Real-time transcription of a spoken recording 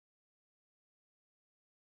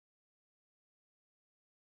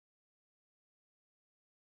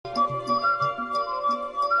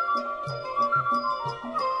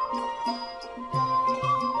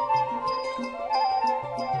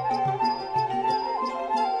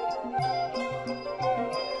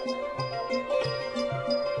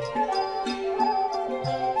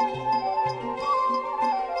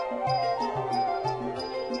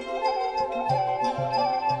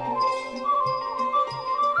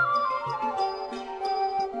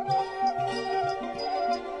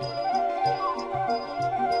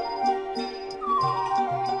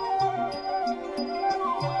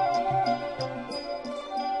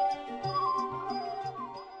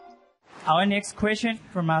Our next question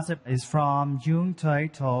from Master is from Jung Tai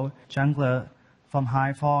To Jungler from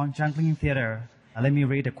Hai Phong Jungling Theater. Let me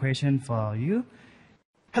read the question for you.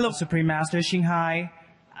 Hello, Supreme Master Chinghai.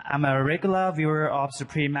 I'm a regular viewer of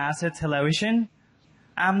Supreme Master Television.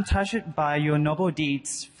 I'm touched by your noble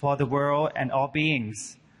deeds for the world and all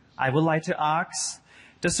beings. I would like to ask,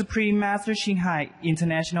 the Supreme Master Chinghai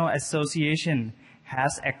International Association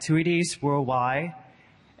has activities worldwide,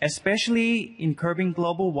 especially in curbing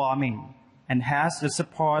global warming, and has the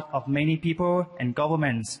support of many people and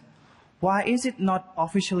governments. Why is it not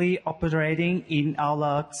officially operating in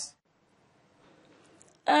aulacese?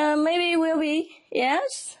 Maybe it will be,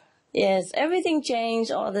 yes. Yes, everything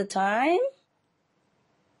changes all the time.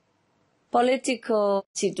 Political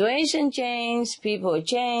situation change, people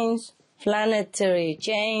change, planetary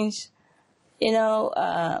change,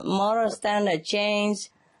 moral standard change,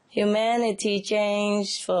 humanity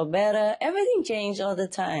change for better. Everything changes all the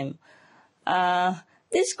time.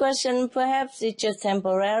 This question perhaps is just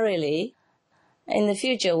temporarily. In the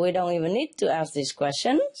future, we don't even need to ask these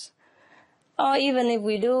questions. Or even if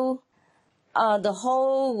we do, the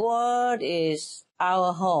whole world is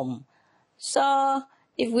our home. So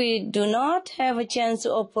if we do not have a chance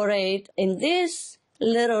to operate in this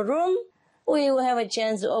little room, we will have a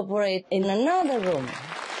chance to operate in another room.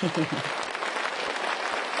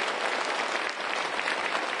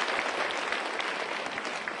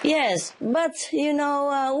 Yes, but we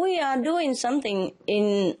are doing something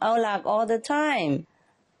in aulacese all the time.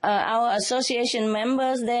 Our association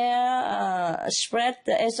members there spread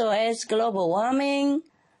the SOS global warming,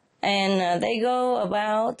 and they go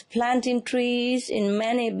about planting trees in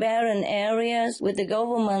many barren areas with the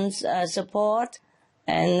government's support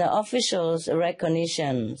and officials'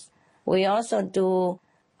 recognition. We also do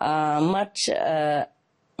much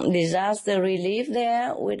disaster relief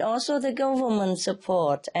there with also the government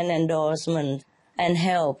support and endorsement and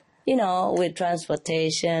help, with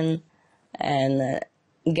transportation and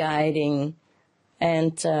guiding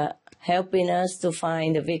and helping us to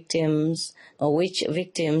find the victims or which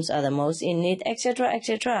victims are the most in need, etc.,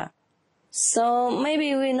 etc. So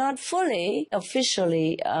maybe we're not fully,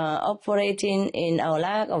 officially operating in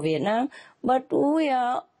aulacese or Vietnam, but we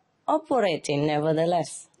are operating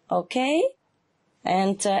nevertheless, okay?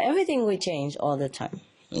 And everything will change all the time,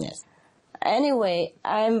 yes. Anyway,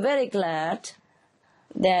 I'm very glad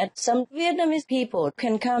that some Vietnamese people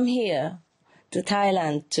can come here to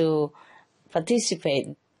Thailand to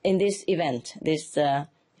participate in this event, this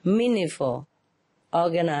meaningful,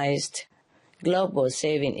 organized, global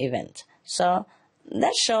saving event. So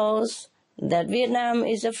that shows that Vietnam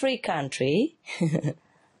is a free country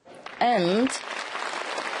and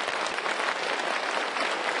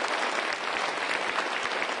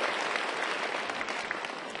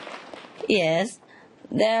yes,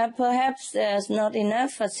 perhaps there's not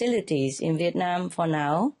enough facilities in Vietnam for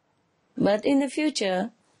now, but in the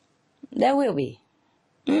future, there will be.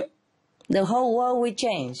 The whole world will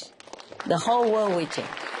change. The whole world will change.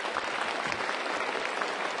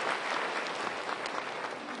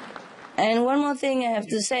 And one more thing I have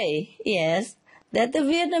to say, yes, that the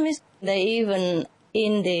Vietnamese, they even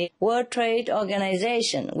in the World Trade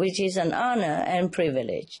Organization, which is an honor and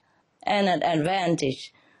privilege and an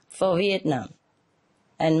advantage for Vietnam.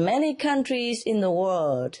 And many countries in the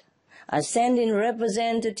world are sending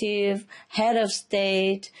representative, head of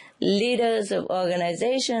state, leaders of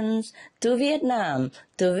organizations to Vietnam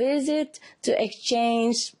to visit, to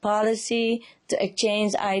exchange policy, to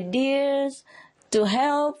exchange ideas, to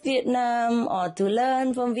help Vietnam or to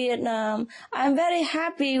learn from Vietnam. I'm very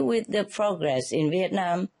happy with the progress in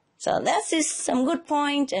Vietnam. So that is some good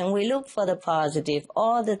point, and we look for the positive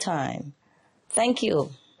all the time. Thank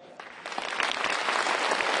you.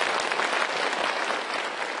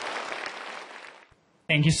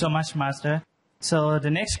 Thank you so much, Master. So the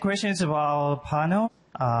next question is about our panel.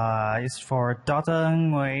 It's for Dr.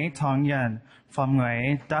 Nguyen Thong Yan from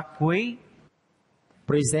Nguyen Dak Quy.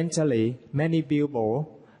 Presently, many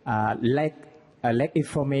people lack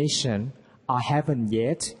information or haven't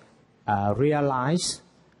yet realized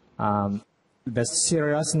the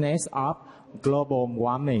seriousness of global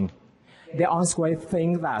warming. They always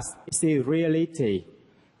think that it's a reality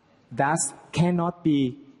that cannot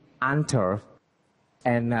be answered,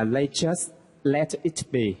 and they just let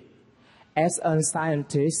it be. As a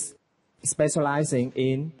scientist specializing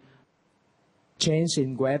in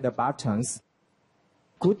changing weather patterns,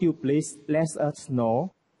 could you please let us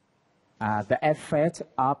know the effect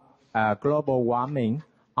of global warming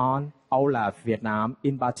on aulacese, Vietnam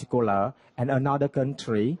in particular, and another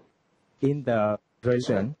country in the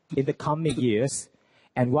region in the coming years?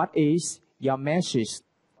 And what is your message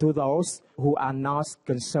to those who are not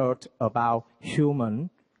concerned about human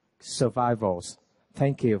survivals.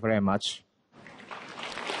 Thank you very much.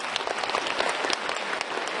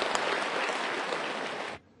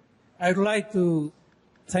 I'd like to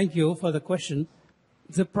thank you for the question.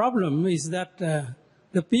 The problem is that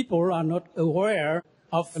the people are not aware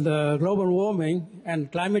of the global warming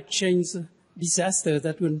and climate change disaster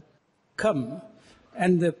that will come.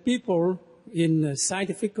 And the people in the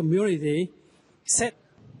scientific community said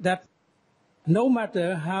that no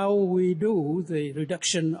matter how we do the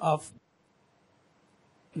reduction of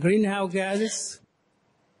greenhouse gases,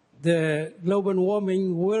 the global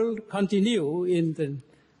warming will continue in the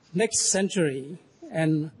next century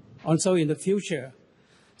and also in the future.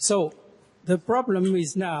 So the problem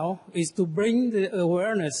is now is to bring the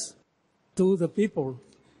awareness to the people.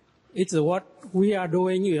 It's what we are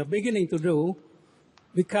doing, we are beginning to do,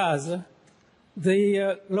 because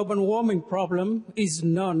the global warming problem is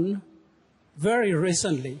known very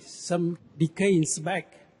recently, some decades back,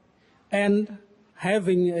 and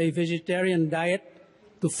having a vegetarian diet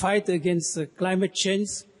to fight against climate change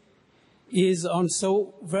is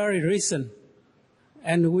also very recent.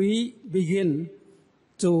 And we begin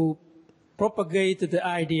to propagate the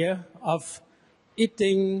idea of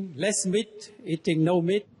eating less meat, eating no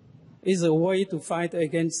meat, is a way to fight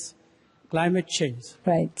against climate change.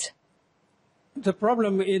 Right. The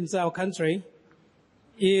problem in our country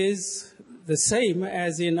is the same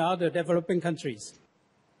as in other developing countries.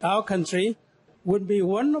 Our country would be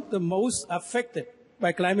one of the most affected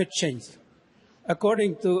by climate change.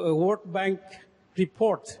 According to a World Bank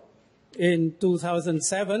report in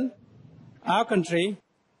 2007, our country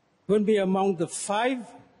will be among the 5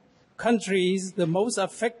 countries the most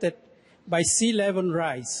affected by sea level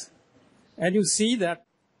rise. And you see that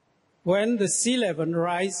when the sea level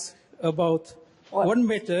rise about 1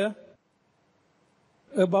 meter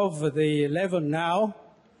above the level now,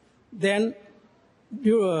 then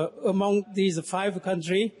among these 5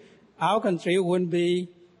 countries, our country will be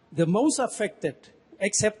the most affected,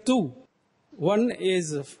 except 2. One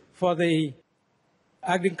is for the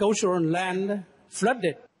agricultural land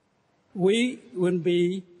flooded. We will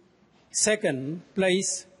be second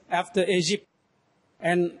place after Egypt.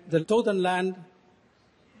 And the total land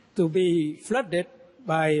to be flooded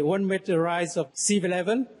by 1 meter rise of sea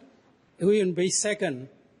level, we will be second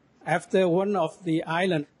after one of the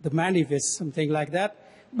island, the Maldives, something like that.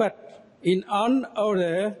 But in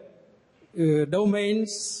other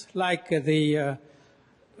domains like the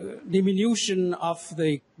diminution of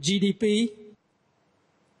the GDP,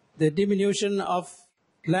 the diminution of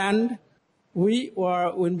land, we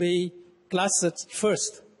will be classed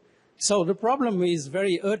first. So the problem is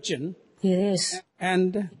very urgent. Yes.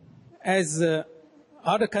 And as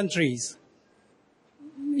other countries,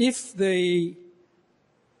 if the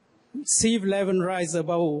sea level rise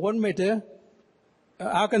above 1 meter,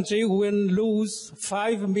 our country will lose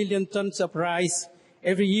 5 million tons of rice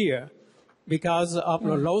every year because of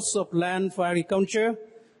the loss of land for agriculture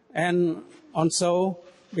and also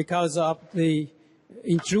because of the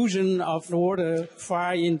intrusion of the water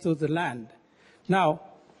far into the land. Now,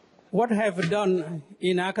 what have we done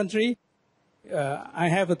in our country? I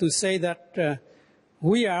have to say that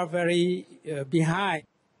we are very behind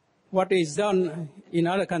what is done in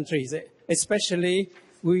other countries. Especially,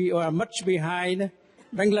 we are much behind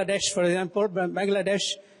Bangladesh, for example.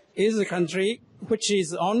 Bangladesh is a country which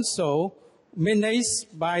is also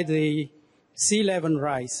menaced by the sea level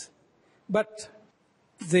rise. But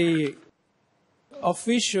the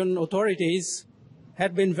official authorities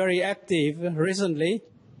have been very active recently.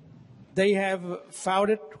 They have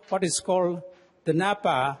founded what is called the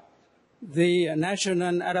NAPA, the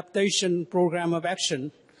National Adaptation Program of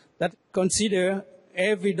Action, that consider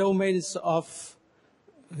every domain of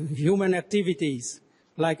human activities,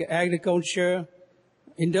 like agriculture,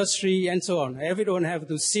 industry, and so on. Everyone have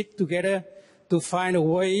to sit together to find a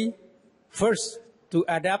way, first, to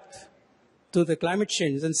adapt to the climate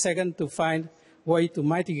change, and second, to find a way to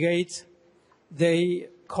mitigate the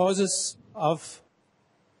causes of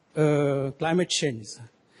climate change.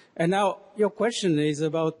 And now your question is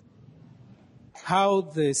about how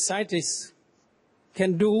the scientists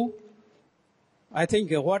can do. I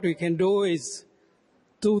think what we can do is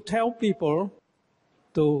to tell people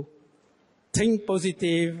to think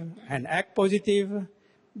positive and act positive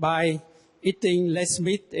by eating less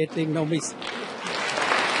meat, eating no meat.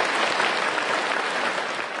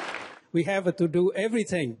 We have to do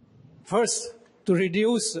everything. First, to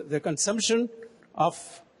reduce the consumption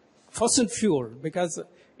of fossil fuel, because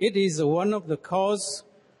it is one of the cause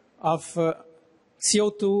of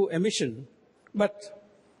CO2 emission. But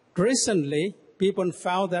recently, people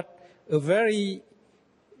found that a very,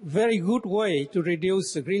 very good way to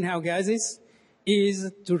reduce the greenhouse gases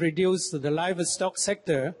is to reduce the livestock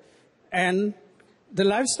sector, and the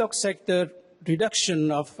livestock sector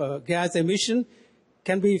reduction of gas emission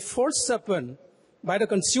can be forced upon by the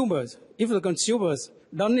consumers. If the consumers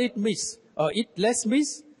don't eat meat or eat less meat,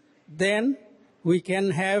 then we can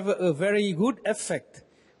have a very good effect.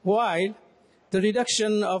 While the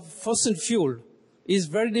reduction of fossil fuel is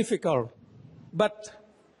very difficult, but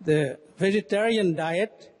the vegetarian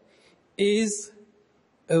diet is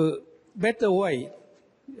a better way,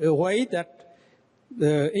 a way that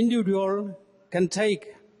the individual can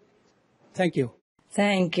take. Thank you.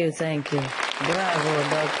 Thank you, thank you. Bravo,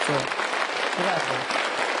 doctor. Bravo.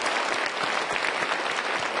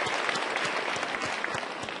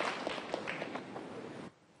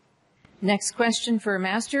 Next question for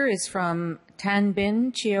Master is from Tan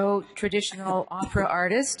Bin Chio, traditional opera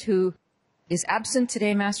artist, who is absent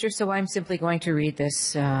today, Master, so I'm simply going to read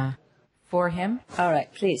this for him. All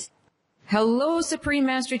right, please. Hello, Supreme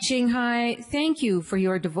Master Chinghai. Thank you for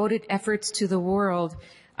your devoted efforts to the world.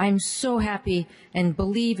 I'm so happy and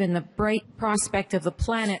believe in the bright prospect of the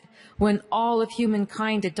planet when all of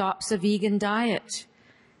humankind adopts a vegan diet.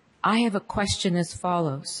 I have a question as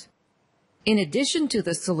follows. In addition to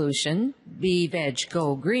the solution, Be Veg,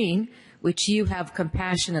 Go Green, which you have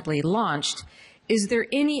compassionately launched, is there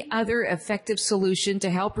any other effective solution to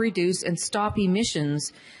help reduce and stop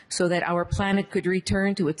emissions so that our planet could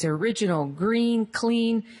return to its original green,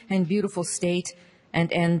 clean, and beautiful state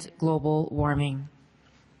and end global warming?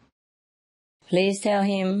 Please tell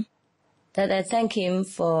him that I thank him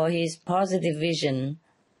for his positive vision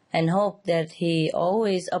and hope that he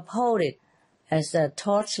always uphold it as a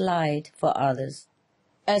torchlight for others.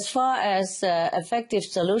 As far as effective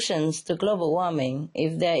solutions to global warming,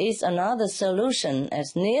 if there is another solution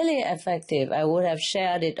as nearly effective, I would have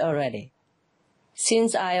shared it already.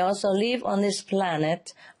 Since I also live on this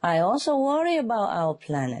planet, I also worry about our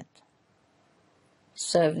planet.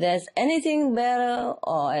 So if there's anything better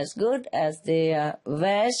or as good as the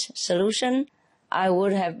veg solution, I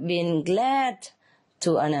would have been glad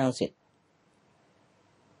to announce it.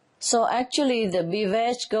 So actually the Be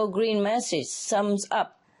Veg, Go Green message sums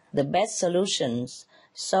up the best solutions,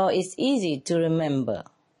 so it's easy to remember.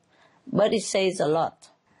 But it says a lot,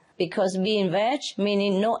 because being veg,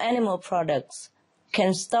 meaning no animal products,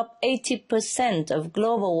 can stop 80% of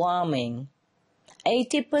global warming.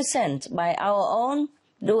 80% by our own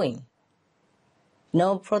doing.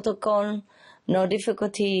 No protocol, no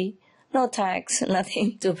difficulty, no tax,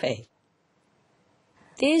 nothing to pay.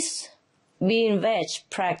 This Being Veg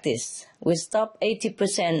practice will stop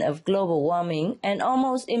 80% of global warming and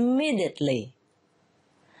almost immediately.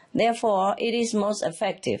 Therefore, it is most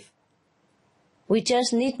effective. We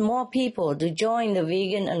just need more people to join the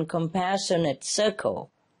vegan and compassionate circle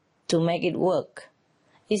to make it work.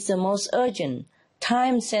 It's the most urgent,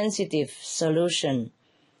 time-sensitive solution,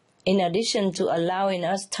 in addition to allowing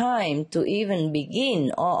us time to even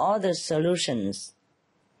begin all other solutions.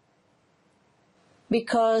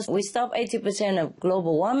 Because we stop 80% of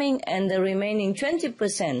global warming and the remaining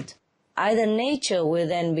 20%, either nature will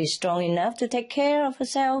then be strong enough to take care of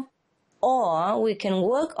herself, or we can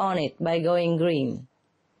work on it by going green.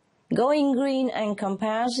 Going green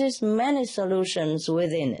encompasses many solutions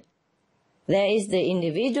within it. There is the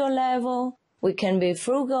individual level. We can be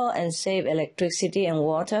frugal and save electricity and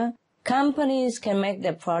water. Companies can make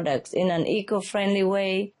their products in an eco-friendly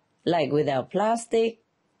way, like without plastic,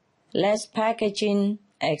 less packaging,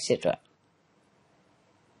 etc.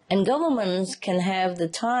 And governments can have the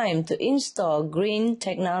time to install green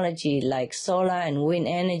technology like solar and wind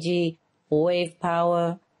energy, wave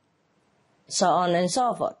power, so on and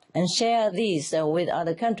so forth, and share these with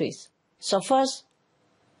other countries. So first,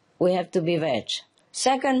 we have to be veg.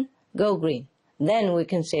 Second, go green. Then we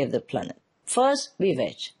can save the planet. First, be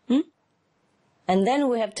veg. And then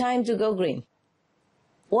we have time to go green.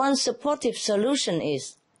 One supportive solution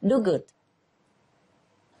is do good.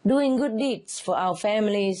 Doing good deeds for our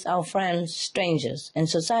families, our friends, strangers, and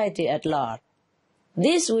society at large.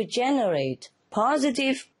 This will generate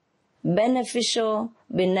positive, beneficial,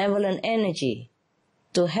 benevolent energy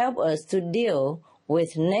to help us to deal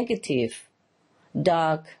with negative,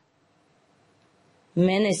 dark,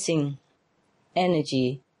 menacing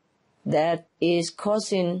energy that is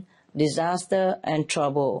causing disaster and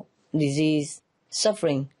trouble, disease,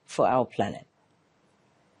 suffering for our planet.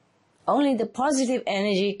 Only the positive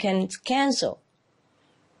energy can cancel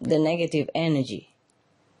the negative energy.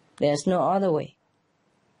 There's no other way.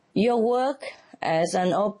 Your work as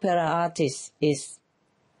an opera artist is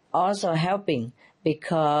also helping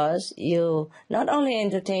because you not only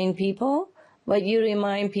entertain people, but you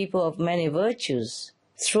remind people of many virtues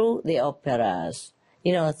through the operas,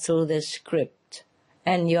 through the script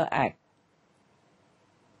and your act.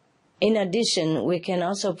 In addition, we can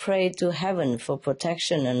also pray to heaven for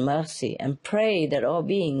protection and mercy and pray that all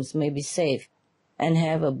beings may be safe and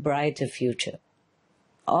have a brighter future.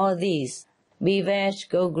 All these, be veg,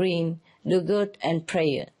 go green, do good, and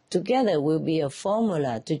prayer, together will be a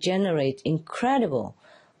formula to generate incredible,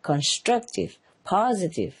 constructive,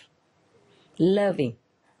 positive, loving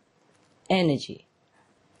energy.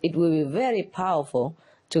 It will be very powerful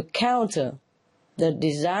to counter the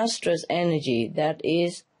disastrous energy that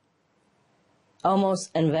is almost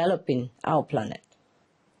enveloping our planet.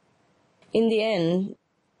 In the end,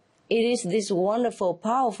 it is this wonderful,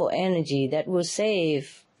 powerful energy that will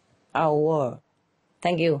save our world.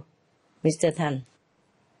 Thank you, Mr. Tan.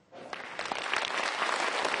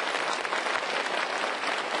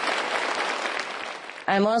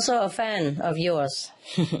 I'm also a fan of yours.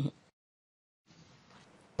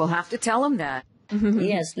 We'll have to tell him that.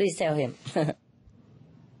 Yes, please tell him.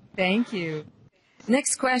 Thank you.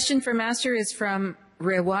 Next question for Master is from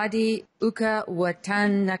Rewadi Uka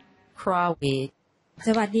Watanakrawi. ส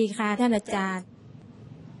วัสดีค่ะท่านอาจารย์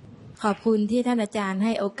ขอบคุณที่ท่านอาจารย์ใ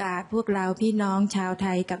ห้โอกาสพวกเราพี่น้องชาวไท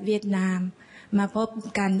ยกับเวียดนามมาพบ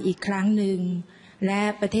กันอีกครั้งหนึ่งและ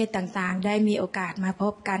ประเทศต่างๆได้มีโอกาสมาพ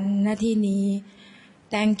บกันณที่นี้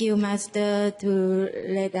Thank you Master to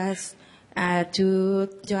let us to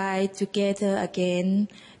try together again.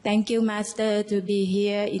 Thank you Master to be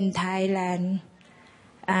here in Thailand.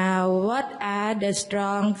 What are the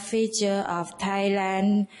strong features of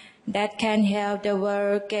Thailand that can help the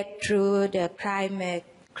world get through the climate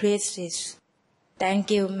crisis? Thank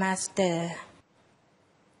you, Master.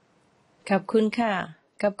 ขอบคุณค่ะ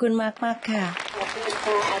ขอบคุณมากๆค่ะขอบคุณ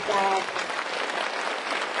ค่ะอาจารย์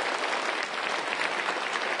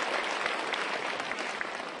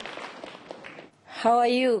How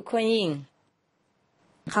are you, Kuan Yin?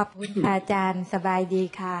 ขอบคุณอาจารย์สบายดี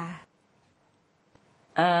ค่ะ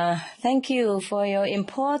Thank you for your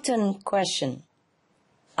important question.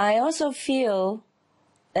 I also feel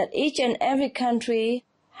that each and every country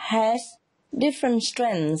has different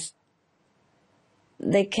strengths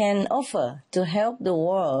they can offer to help the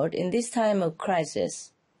world in this time of crisis,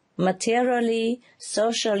 materially,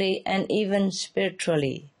 socially, and even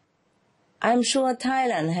spiritually. I'm sure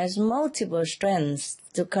Thailand has multiple strengths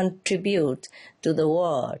to contribute to the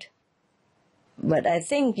world. But I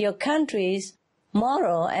think your country's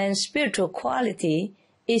moral and spiritual quality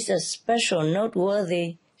is a special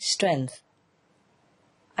noteworthy strength.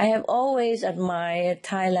 I have always admired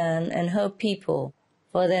Thailand and her people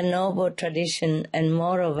for their noble tradition and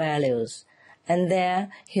moral values and their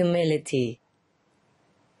humility.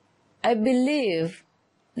 I believe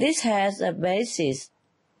this has a basis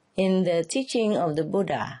in the teaching of the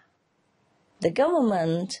Buddha. The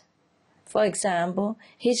government, for example,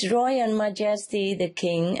 His Royal Majesty the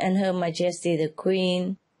King and Her Majesty the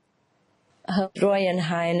Queen, Her Royal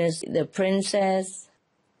Highness the Princess,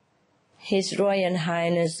 His Royal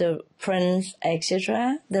Highness the Prince,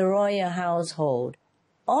 etc., the royal household,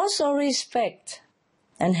 also respect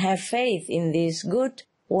and have faith in these good,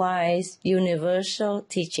 wise, universal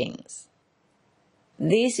teachings.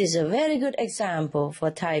 This is a very good example for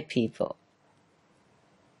Thai people.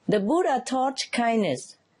 The Buddha taught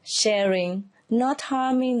kindness, sharing, not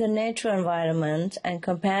harming the natural environment, and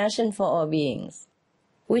compassion for all beings,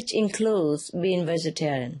 which includes being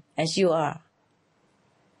vegetarian, as you are.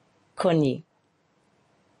 Konyi.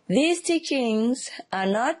 These teachings are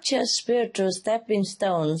not just spiritual stepping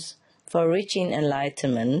stones for reaching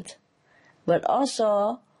enlightenment, but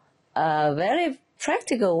also very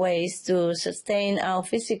practical ways to sustain our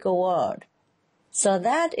physical world so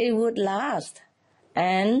that it would last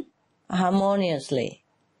and harmoniously.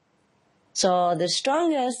 So the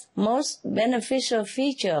strongest, most beneficial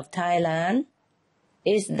feature of Thailand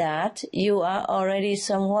is that you are already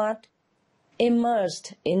somewhat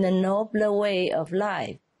immersed in the nobler way of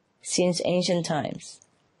life since ancient times,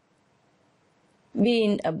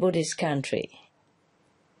 being a Buddhist country.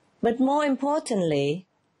 But more importantly,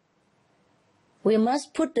 we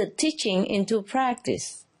must put the teaching into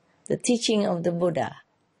practice, the teaching of the Buddha.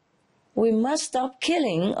 We must stop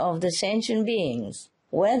killing of the sentient beings,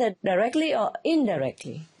 whether directly or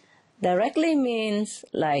indirectly. Directly means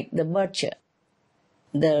like the butcher,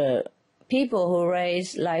 the people who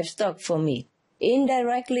raise livestock for meat.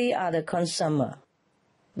 Indirectly are the consumer,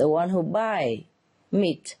 the one who buy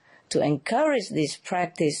meat, to encourage this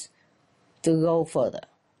practice to go further.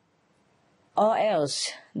 Or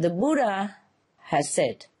else, the Buddha has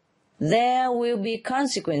said, there will be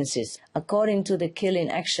consequences according to the killing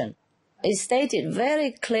action. It's stated very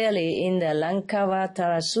clearly in the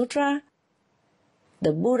Lankavatara Sutra.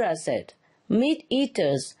 The Buddha said, meat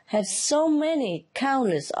eaters have so many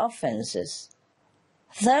countless offenses.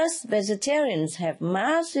 Thus, vegetarians have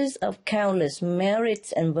masses of countless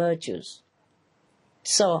merits and virtues.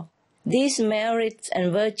 So, these merits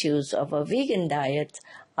and virtues of a vegan diet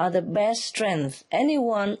are the best strength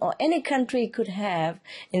anyone or any country could have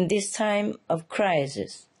in this time of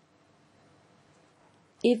crisis.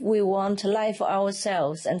 If we want life for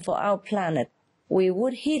ourselves and for our planet, we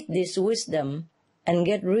would heed this wisdom and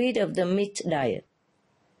get rid of the meat diet.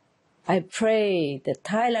 I pray that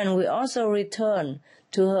Thailand will also return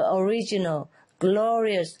to her original,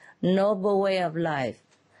 glorious, noble way of life.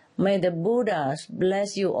 May the Buddhas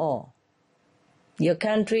bless you all. Your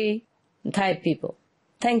country, Thai people.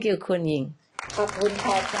 Thank you, Kun Ying. ขอบคุณ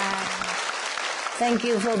ค่ะอาจารย์ Thank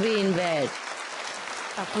you for being there.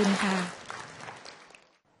 ขอบคุณค่ะ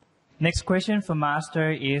Next question for Master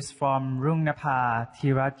is from Rung Napa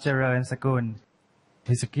Thirajaran Sakun.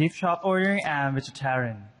 He's a gift shop owner and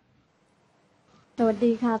vegetarian. สวัส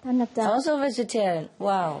ดีค่ะท่านอาจารย์ Also vegetarian.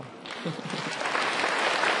 Wow.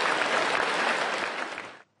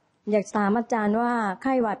 อยากถามอาจารย์ว่าไ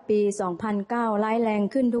ข้หวัดปี 2009 ร้ายแรง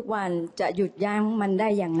ขึ้นทุกวันจะหยุดยั้งมันได้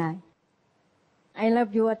อย่างไร I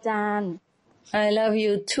love you อาจารย์ I love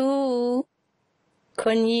you too,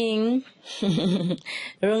 Kun Ying.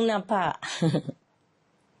 Rung Napa.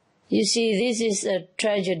 You see, this is a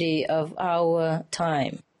tragedy of our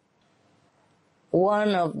time.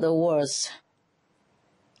 One of the worst,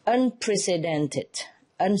 unprecedented,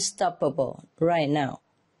 unstoppable right now.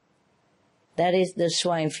 That is the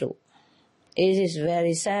swine flu. It is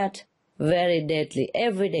very sad, very deadly,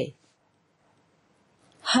 every day.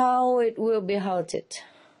 How it will be halted?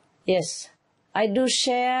 Yes, I do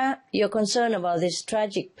share your concern about this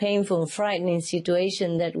tragic, painful, frightening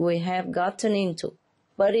situation that we have gotten into,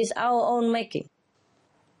 but it's our own making.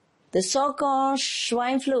 The so-called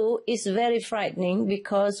swine flu is very frightening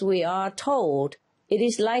because we are told it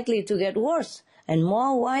is likely to get worse and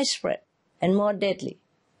more widespread and more deadly.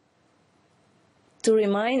 To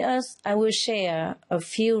remind us, I will share a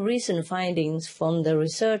few recent findings from the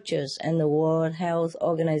researchers and the World Health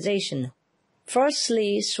Organization.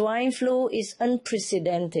 Firstly, swine flu is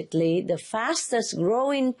unprecedentedly the fastest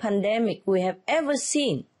growing pandemic we have ever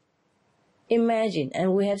seen. Imagine,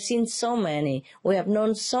 and we have seen so many, we have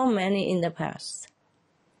known so many in the past.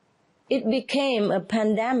 It became a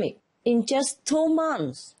pandemic in just 2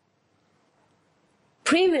 months.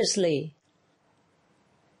 Previously,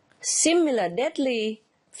 similar deadly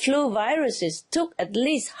flu viruses took at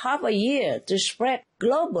least half a year to spread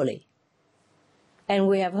globally. And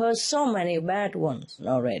we have heard so many bad ones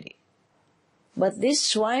already. But this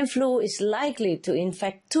swine flu is likely to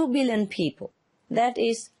infect 2 billion people. That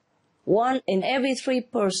is 1 in every 3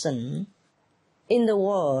 persons in the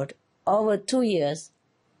world over 2 years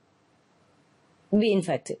be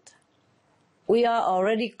infected. We are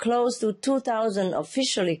already close to 2,000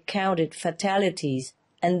 officially counted fatalities,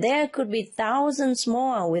 and there could be thousands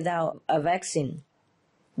more without a vaccine.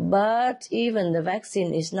 But even the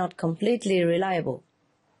vaccine is not completely reliable.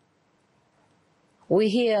 We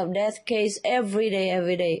hear of death case every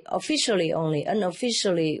day, officially only.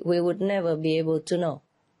 Unofficially, we would never be able to know.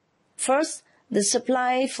 First, the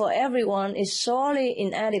supply for everyone is sorely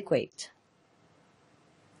inadequate.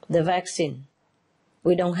 The vaccine.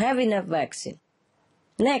 We don't have enough vaccine.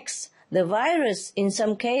 Next, the virus in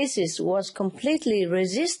some cases was completely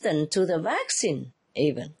resistant to the vaccine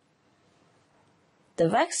even. The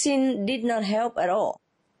vaccine did not help at all.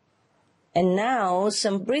 And now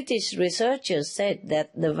some British researchers said that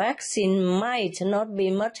the vaccine might not be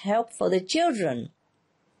much help for the children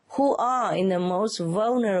who are in the most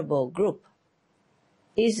vulnerable group.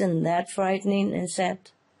 Isn't that frightening and sad?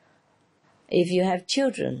 If you have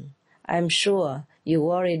children, I'm sure you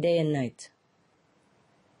worry day and night.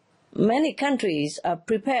 Many countries are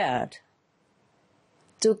prepared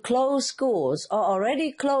to close schools or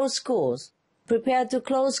already closed schools, prepared to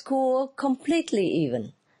close school completely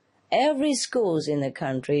even. Every schools in the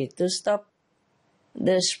country to stop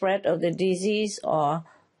the spread of the disease or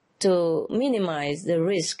to minimize the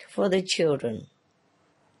risk for the children.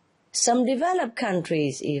 Some developed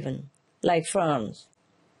countries even, like France.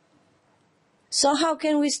 So how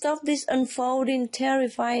can we stop this unfolding,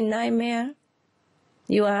 terrifying nightmare,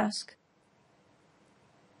 you ask?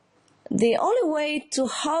 The only way to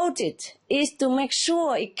halt it is to make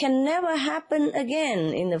sure it can never happen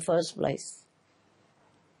again in the first place.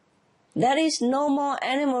 That is no more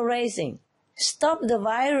animal raising. Stop the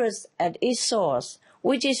virus at its source.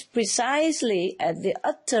 which is precisely at the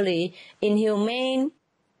utterly inhumane,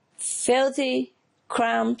 filthy,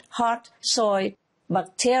 cramped, hot, soiled,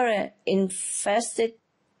 bacteria-infested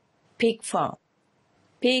pig farm.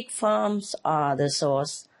 Pig farms are the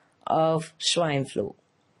source of swine flu.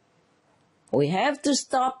 We have to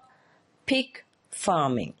stop pig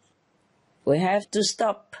farming. We have to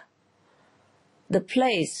stop the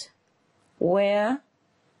place where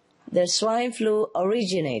the swine flu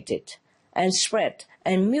originated and spread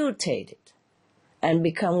and mutated and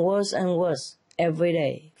become worse and worse every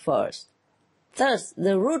day for us. Thus,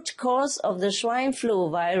 the root cause of the swine flu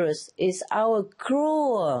virus is our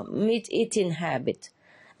cruel meat-eating habit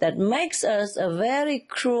that makes us a very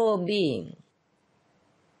cruel being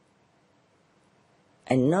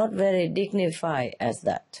and not very dignified as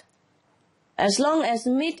that. As long as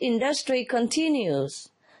meat industry continues,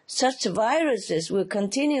 such viruses will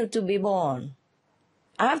continue to be born.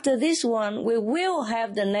 After this one, we will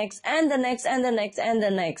have the next and the next and the next and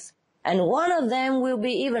the next. And one of them will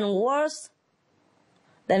be even worse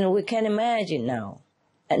than we can imagine now,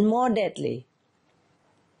 and more deadly,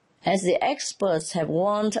 as the experts have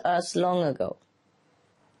warned us long ago.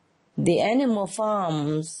 The animal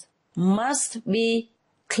farms must be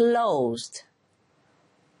closed.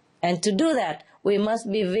 And to do that, we must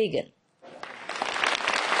be vegan.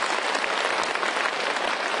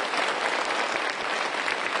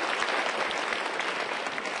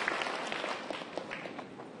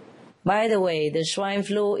 By the way, the swine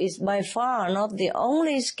flu is by far not the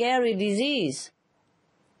only scary disease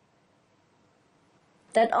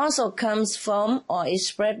that also comes from or is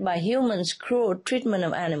spread by humans' cruel treatment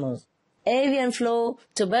of animals. Avian flu,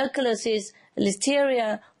 tuberculosis,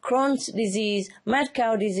 listeria, Crohn's disease, mad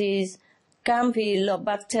cow disease,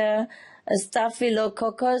 Campylobacter,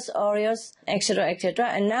 Staphylococcus aureus, etc., etc.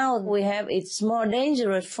 And now we have its more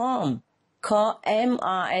dangerous form called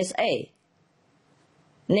MRSA,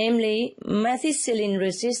 namely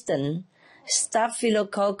methicillin-resistant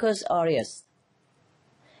Staphylococcus aureus.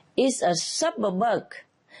 It's a superbug,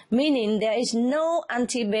 meaning there is no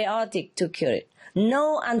antibiotic to cure it.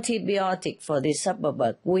 No antibiotic for this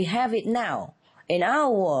superbug. We have it now in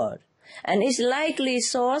our world. And its likely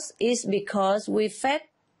source is because we fed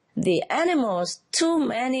the animals too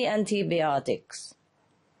many antibiotics.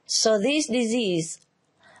 So this disease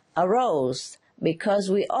arose because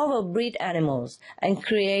we overbreed animals and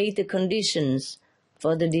create the conditions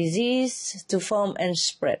for the disease to form and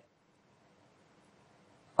spread.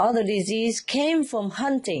 All the disease came from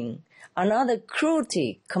hunting, another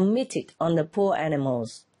cruelty committed on the poor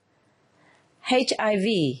animals.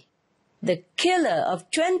 HIV, the killer of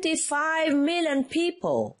 25 million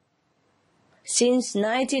people since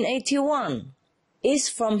 1981, is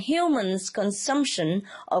from humans' consumption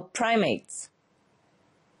of primates.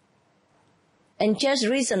 And just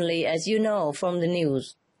recently, as you know from the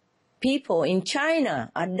news, people in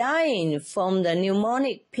China are dying from the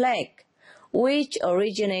pneumonic plague, which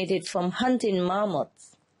originated from hunting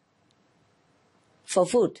mammoths for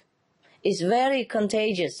food. It's very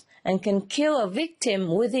contagious and can kill a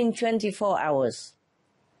victim within 24 hours.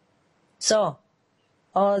 So,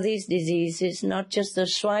 all these diseases, not just the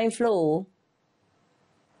swine flu,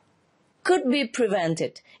 could be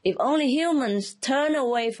prevented if only humans turn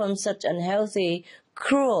away from such unhealthy,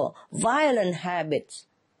 cruel, violent habits,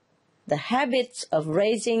 the habits of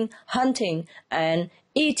raising, hunting, and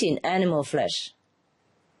eating animal flesh.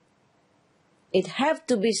 It has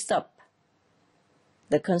to be stopped,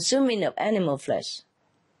 the consuming of animal flesh.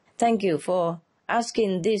 Thank you for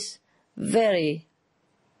asking this very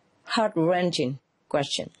heart-wrenching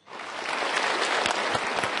question.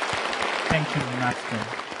 Thank you,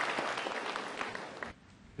 Master.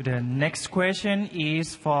 The next question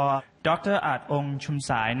is for Dr. Ong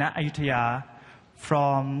Chumsai Na Ayutthaya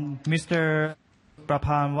from Mr.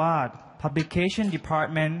 Prapanwad, Publication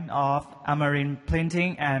Department of Amarin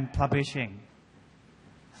Printing and Publishing.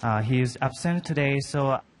 He is absent today,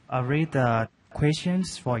 so I'll read the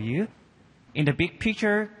questions for you. In the big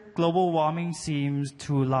picture, global warming seems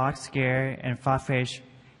too large-scale and far-fetched.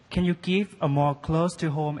 Can you give a more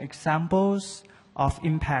close-to-home examples of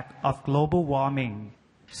impact of global warming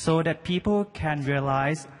so that people can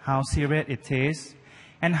realize how serious it is,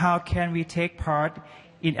 and how can we take part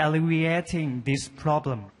in alleviating this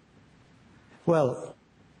problem? Well,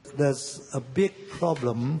 there's a big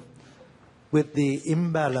problem with the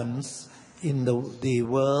imbalance in the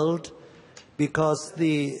world because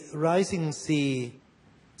the rising sea,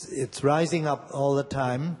 it's rising up all the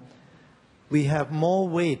time. We have more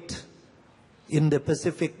weight in the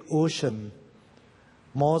Pacific Ocean,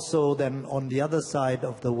 more so than on the other side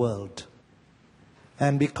of the world.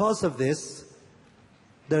 And because of this,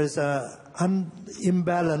 there is an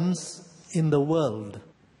imbalance in the world.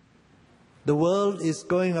 The world is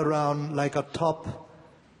going around like a top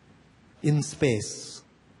in space,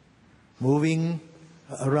 moving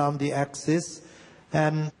around the axis,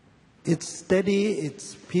 and it's steady,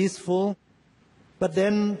 it's peaceful, but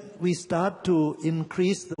then we start to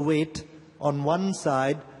increase the weight on one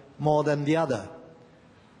side more than the other.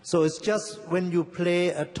 So it's just when you play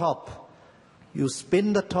a top, you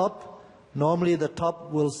spin the top, normally the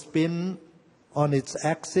top will spin on its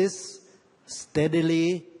axis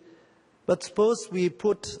steadily, but suppose we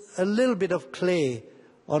put a little bit of clay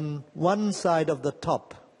on one side of the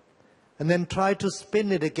top and then try to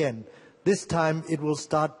spin it again. This time it will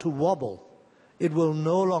start to wobble. It will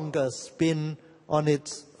no longer spin on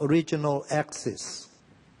its original axis.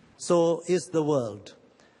 So is the world.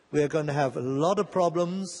 We are going to have a lot of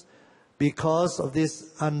problems because of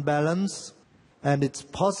this unbalance, and it's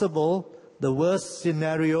possible the worst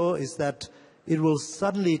scenario is that it will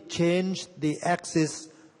suddenly change the axis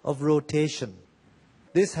of rotation.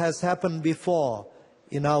 This has happened before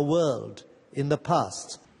in our world in the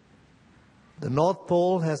past. The North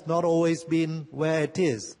Pole has not always been where it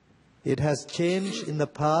is. It has changed in the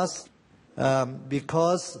past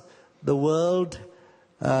because the world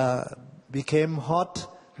became hot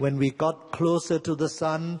when we got closer to the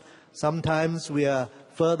sun. Sometimes we are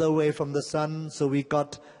further away from the sun, so we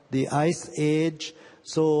got the ice age.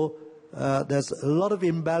 So there's a lot of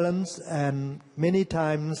imbalance, and many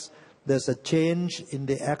times there's a change in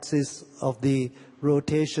the axis of the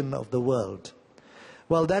rotation of the world.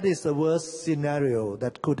 Well, that is the worst scenario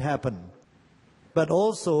that could happen. But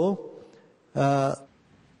also,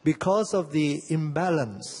 because of the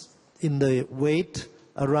imbalance in the weight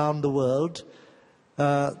around the world,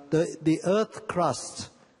 the earth crust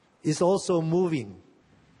is also moving.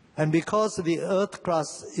 And because the earth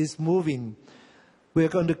crust is moving, we're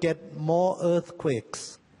going to get more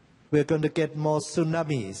earthquakes. We're going to get more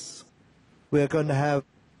tsunamis. We're going to have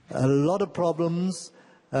a lot of problems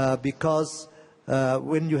because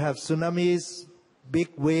when you have tsunamis, big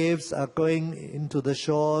waves are going into the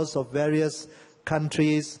shores of various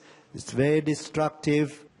countries. It's very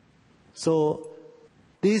destructive. So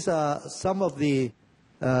these are some of the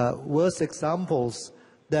worst examples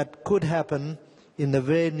that could happen in the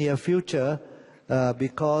very near future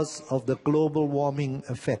because of the global warming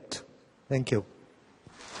effect. Thank you.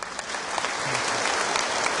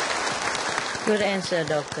 Good answer,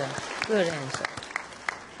 Doctor. Good answer.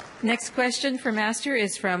 Next question for Master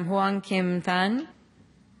is from Huang Kim Than.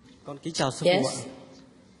 Con kính chào sư phụ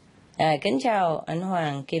ạ. Kính chào anh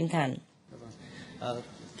Hoàng Kim Thành.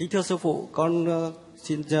 Kính thưa sư phụ, con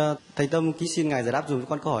xin thầy Tâm kính xin ngài giải đáp dùm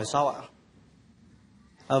con câu hỏi sau ạ.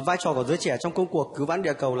 Vai trò của giới trẻ trong công cuộc cứu vãn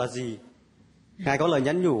địa cầu là gì? Ngài có lời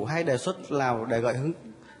nhắn nhủ hay đề xuất nào để gợi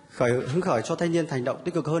hứng khởi cho thanh niên hành động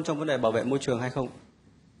tích cực hơn trong vấn đề bảo vệ môi trường hay không?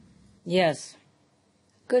 Yes,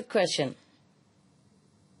 good question.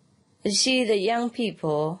 You see, the young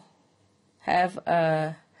people have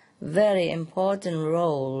a very important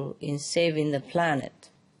role in saving the planet.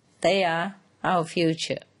 They are our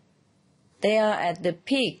future. They are at the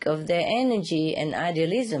peak of their energy and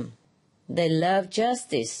idealism. They love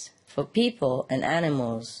justice for people and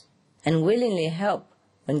animals and willingly help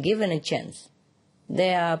when given a chance.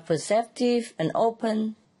 They are perceptive and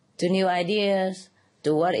open to new ideas,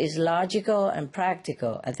 to what is logical and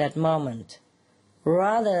practical at that moment,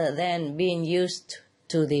 rather than being used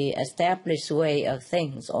to the established way of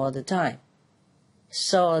things all the time.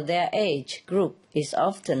 So their age group is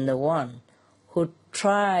often the one who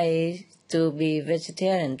tries to be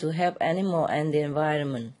vegetarian to help animal and the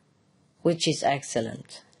environment, which is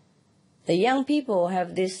excellent. The young people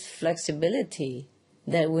have this flexibility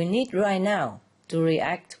that we need right now to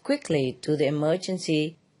react quickly to the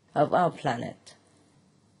emergency of our planet.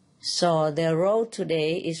 So their role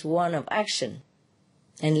today is one of action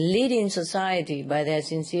and leading society by their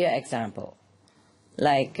sincere example.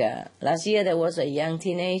 Like last year there was a young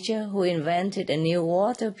teenager who invented a new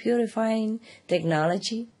water purifying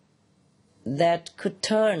technology that could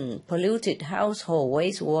turn polluted household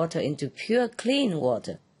wastewater into pure clean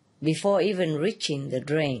water before even reaching the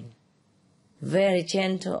drain. Very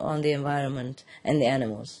gentle on the environment and the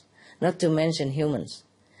animals, not to mention humans.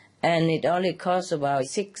 And it only costs about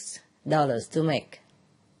 $6 to make.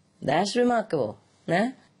 That's remarkable.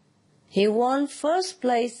 Nah? He won first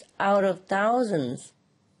place out of thousands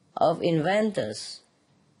of inventors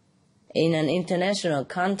in an international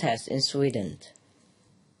contest in Sweden.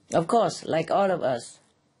 Of course, like all of us,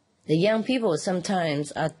 the young people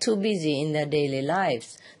sometimes are too busy in their daily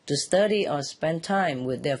lives to study or spend time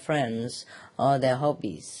with their friends or their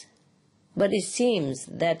hobbies. But it seems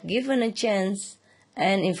that given a chance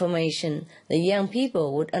and information, the young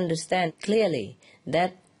people would understand clearly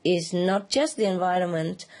that it's not just the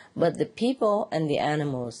environment, but the people and the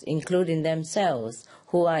animals, including themselves,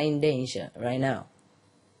 who are in danger right now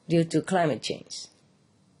due to climate change.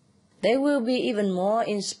 They will be even more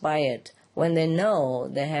inspired when they know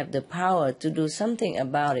they have the power to do something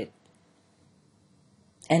about it.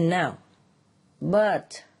 And now,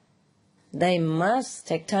 but they must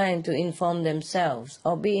take time to inform themselves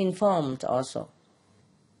or be informed also.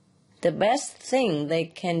 The best thing they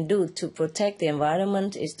can do to protect the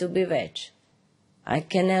environment is to be veg. I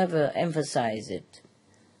can never emphasize it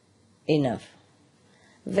enough.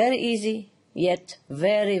 Very easy, yet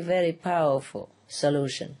very, very powerful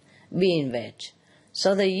solution, being veg.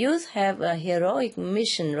 So the youth have a heroic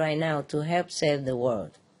mission right now to help save the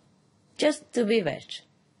world. Just to be veg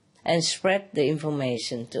and spread the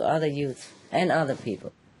information to other youth and other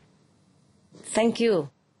people. Thank you,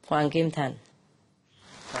 Hoàng Kim Thành.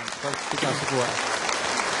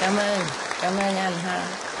 Cảm ơn anh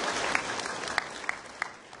ha.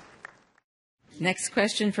 Next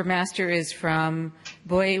question for Master is from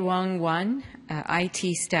Boy Wang Wan,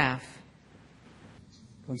 IT staff.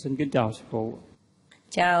 Con xin kính chào sư phụ.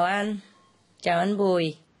 Chào anh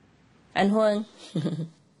Bùi, anh Huân.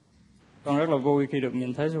 Con rất là vui khi được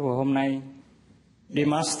nhìn thấy sư phụ hôm nay. Dear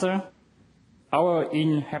Master, our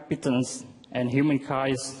inhabitants and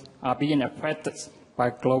humankind are being affected by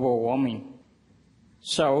global warming.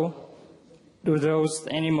 So, do those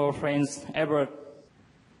animal friends ever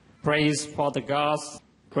praise for the gods'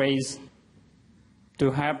 grace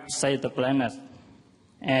to help save the planet?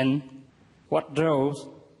 And what role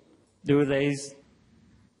do they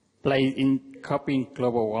play in coping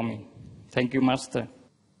global warming? Thank you, Master.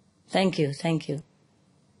 Thank you.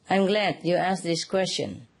 I'm glad you asked this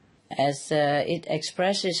question, as it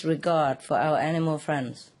expresses regard for our animal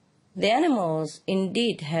friends. The animals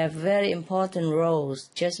indeed have very important roles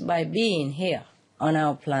just by being here on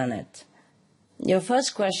our planet. Your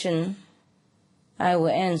first question, I will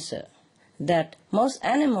answer that most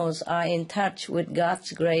animals are in touch with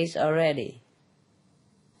God's grace already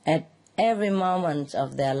at every moment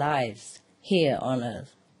of their lives here on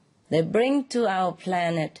earth. They bring to our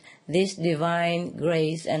planet this divine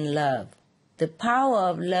grace and love, the power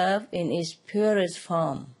of love in its purest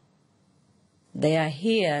form. They are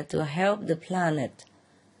here to help the planet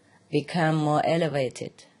become more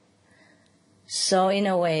elevated. So in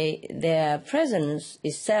a way, their presence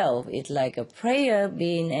itself is like a prayer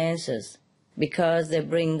being answered, because they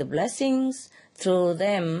bring the blessings through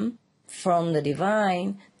them from the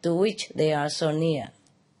divine to which they are so near.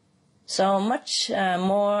 So much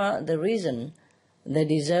more the reason they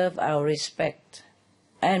deserve our respect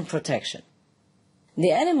and protection.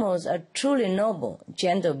 The animals are truly noble,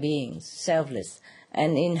 gentle beings, selfless,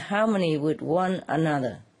 and in harmony with one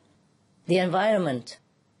another, the environment,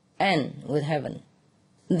 and with heaven.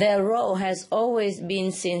 Their role has always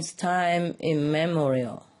been since time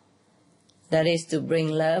immemorial. That is to bring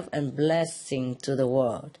love and blessing to the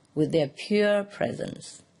world with their pure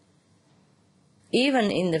presence.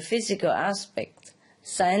 Even in the physical aspect,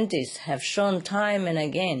 scientists have shown time and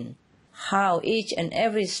again how each and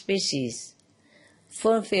every species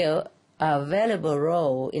fulfill a valuable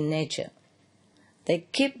role in nature. They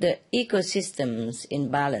keep the ecosystems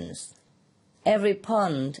in balance. Every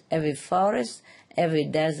pond, every forest, every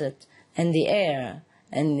desert, and the air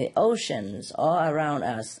and the oceans all around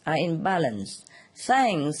us are in balance,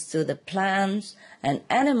 thanks to the plants and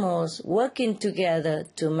animals working together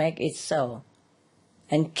to make it so,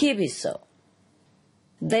 and keep it so.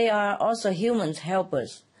 They are also humans'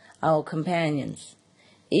 helpers, our companions.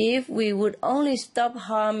 If we would only stop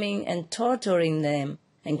harming and torturing them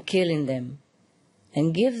and killing them,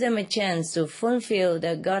 and give them a chance to fulfill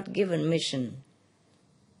their God-given mission,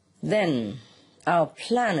 then our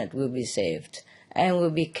planet will be saved and will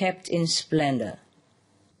be kept in splendor.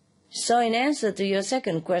 So in answer to your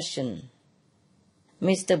second question,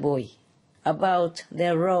 Mr. Bui, about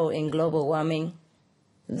their role in global warming,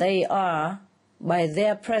 they are, by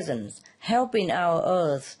their presence, helping our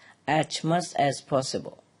Earth as much as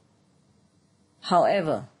possible.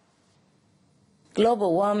 However,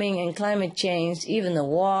 global warming and climate change, even the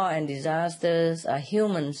war and disasters, are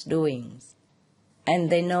humans' doings. And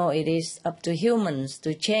they know it is up to humans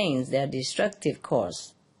to change their destructive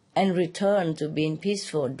course and return to being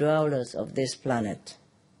peaceful dwellers of this planet.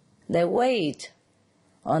 They wait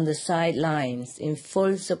on the sidelines in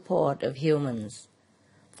full support of humans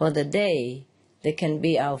for the day they can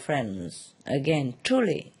be our friends again,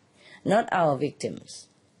 truly, not our victims.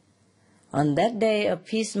 On that day of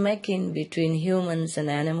peacemaking between humans and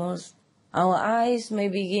animals, our eyes may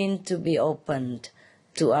begin to be opened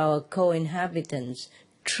to our co-inhabitants'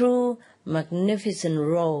 true magnificent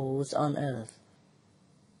roles on earth.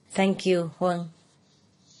 Thank you, Huang.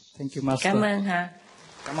 Thank you, Master. Cảm ơn ha.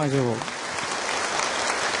 Cảm ơn sư phụ.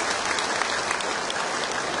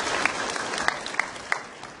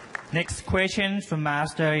 Next question from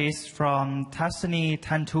Master is from Tasani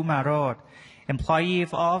Tantumarod, employee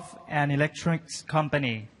of an electronics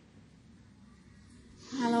company.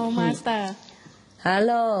 Hello, Master.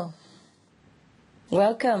 Hello.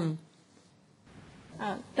 Welcome.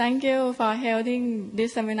 Thank you for holding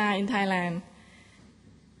this seminar in Thailand.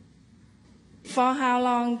 For how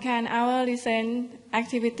long can our recent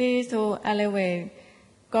activities to elevate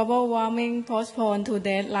global warming postpone to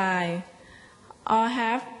deadline? Or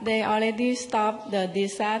have they already stopped the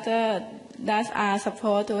disaster that are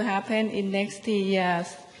supposed to happen in next 3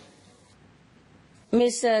 years?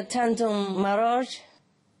 Mr. Tantum Maroj,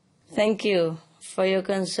 thank you for your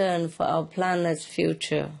concern for our planet's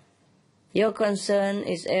future. Your concern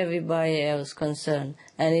is everybody else's concern,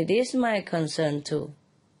 and it is my concern too.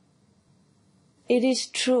 It is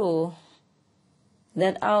true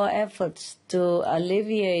that our efforts to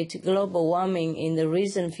alleviate global warming in the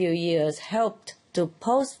recent few years helped to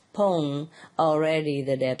postpone already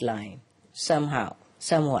the deadline, somehow,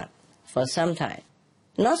 somewhat, for some time.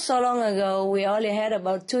 Not so long ago, we only had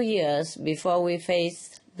about 2 years before we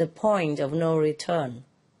faced the point of no return.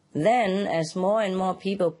 Then, as more and more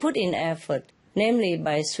people put in effort, namely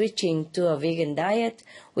by switching to a vegan diet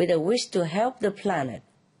with a wish to help the planet,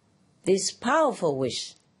 this powerful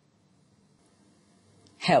wish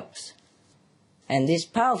helps, and this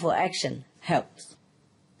powerful action helps.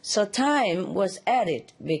 So time was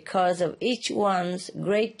added because of each one's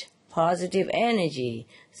great positive energy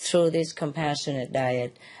through this compassionate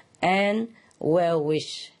diet and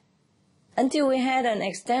well-wish, until we had an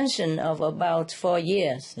extension of about 4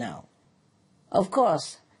 years now. Of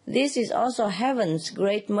course, this is also heaven's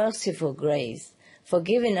great merciful grace for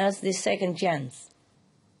giving us this second chance.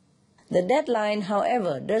 The deadline,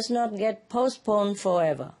 however, does not get postponed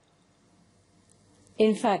forever.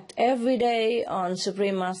 In fact, every day on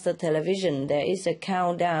Supreme Master Television, there is a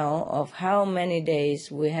countdown of how many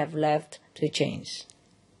days we have left to change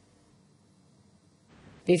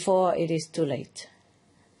before it is too late.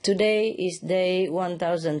 Today is day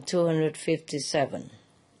 1257.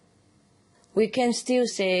 We can still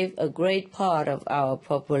save a great part of our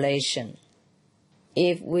population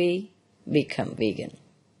if we become vegan.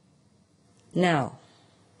 Now,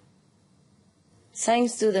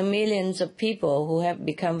 thanks to the millions of people who have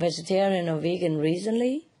become vegetarian or vegan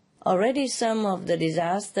recently, already some of the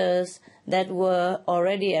disasters that were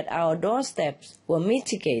already at our doorsteps were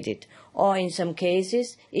mitigated, or in some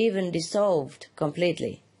cases even dissolved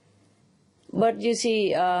completely. But you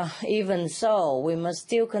see, even so, we must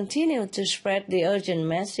still continue to spread the urgent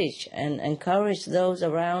message and encourage those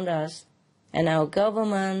around us and our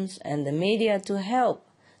governments and the media to help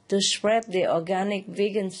to spread the organic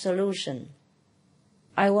vegan solution.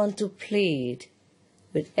 I want to plead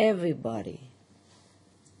with everybody,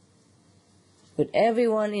 with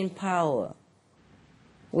everyone in power,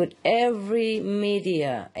 with every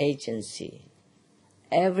media agency,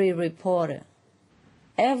 every reporter,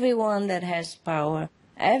 everyone that has power,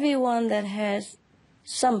 everyone that has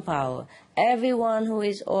some power, everyone who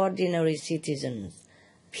is ordinary citizens,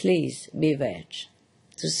 please be veg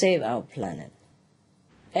to save our planet.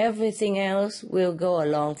 Everything else will go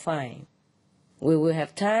along fine. We will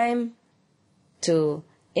have time to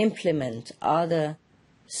implement other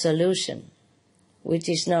solutions, which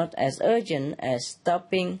is not as urgent as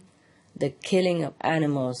stopping the killing of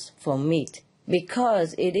animals for meat,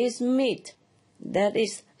 because it is meat that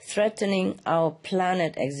is threatening our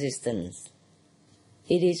planet existence.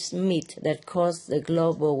 It is meat that caused the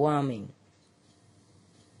global warming.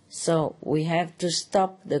 So we have to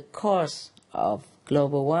stop the cause of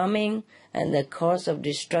global warming and the cause of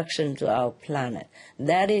destruction to our planet.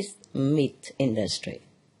 That is meat industry.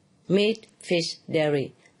 Meat, fish,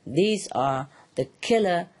 dairy, these are the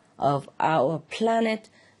killer of our planet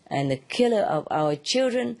and the killer of our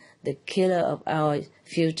children, the killer of our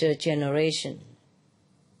future generation.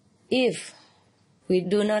 If we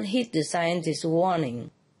do not heed the scientists'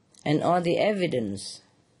 warning and all the evidence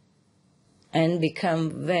and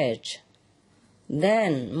become veg,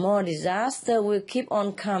 then more disaster will keep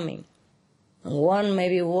on coming. One may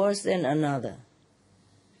be worse than another.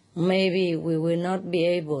 Maybe we will not be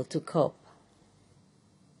able to cope.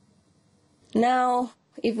 Now,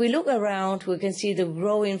 if we look around, we can see the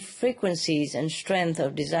growing frequencies and strength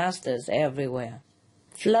of disasters everywhere.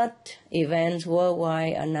 Flood events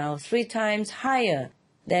worldwide are now 3 times higher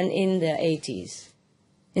than in the 80s.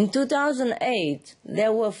 In 2008,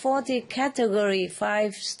 there were 40 Category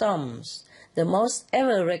 5 storms, the most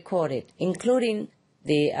ever recorded, including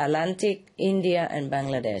the Atlantic, India, and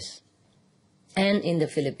Bangladesh, and in the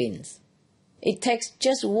Philippines. It takes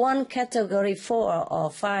just one Category 4 or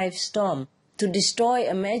 5 storm to destroy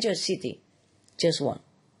a major city, just one.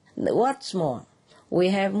 What's more, we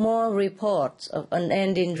have more reports of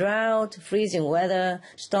unending drought, freezing weather,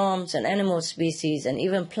 storms, and animal species, and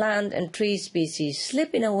even plant and tree species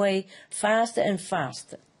slipping away faster and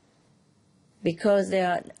faster because they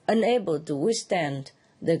are unable to withstand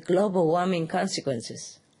the global warming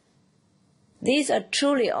consequences. These are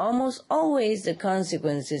truly almost always the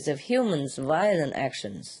consequences of humans' violent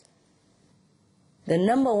actions. The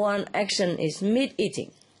number one action is meat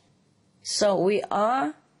eating. So we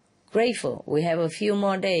are grateful we have a few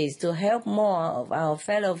more days to help more of our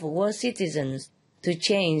fellow world citizens to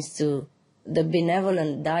change to the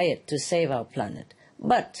benevolent diet to save our planet.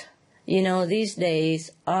 But, these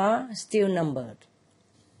days are still numbered.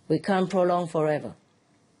 We can't prolong forever.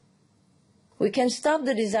 We can stop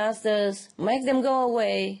the disasters, make them go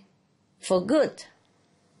away for good,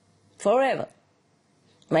 forever.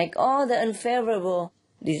 Make all the unfavorable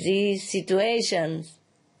disease situations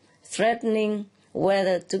threatening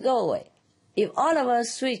weather to go away. If all of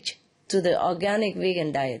us switch to the organic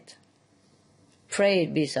vegan diet, pray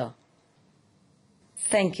it be so.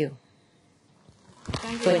 Thank you.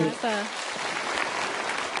 Thank you, Master.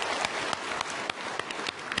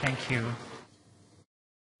 Thank you.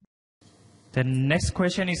 The next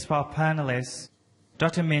question is for panelists.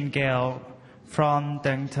 Dr. Min Gail from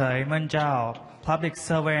Deng Thai Manjao, Public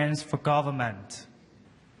Servants for Government.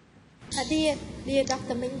 Dear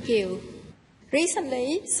Dr. Min Gail,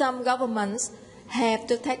 recently some governments have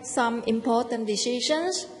to take some important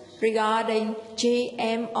decisions regarding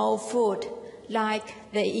GMO food, like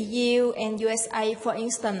the EU and USA, for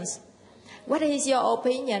instance. What is your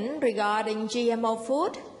opinion regarding GMO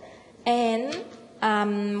food?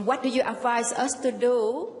 And what do you advise us to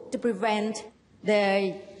do to prevent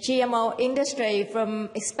the GMO industry from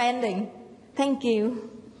expanding? Thank you.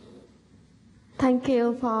 Thank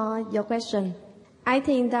you for your question. I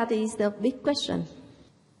think that is the big question.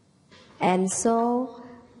 And so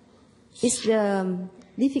it's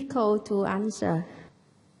difficult to answer.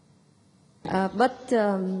 But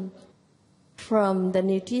from the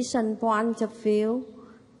nutrition point of view,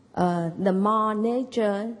 the more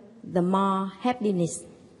nature, the more happiness.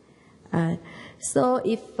 So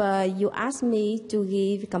if you ask me to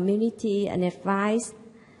give community an advice,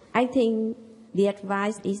 I think the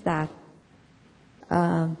advice is that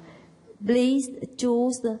please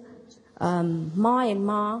choose more and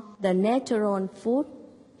more the natural food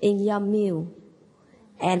in your meal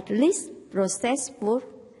and least processed food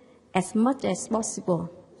as much as possible.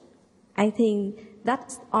 I think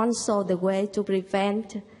that's also the way to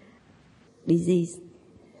prevent disease.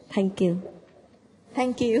 Thank you.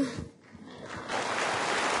 Thank you.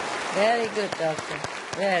 Very good, Doctor.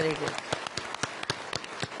 Very good.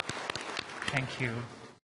 Thank you.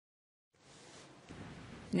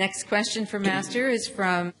 Next question for Master is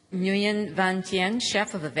from Nguyen Van Tien,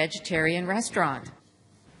 chef of a vegetarian restaurant.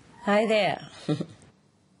 Hi there.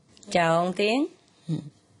 Chào ông Tiến.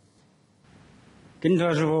 Kính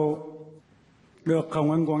thưa sư phụ, được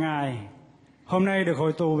hồng ân của ngài, hôm nay được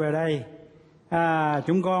hội tụ về đây,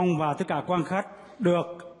 chúng con và tất cả quan khách được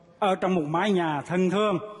ở trong một mái nhà thân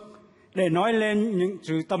thương để nói lên những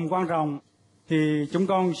sự tầm quan trọng, thì chúng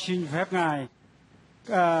con xin phép ngài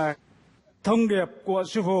thông điệp của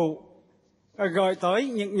sư phụ gửi tới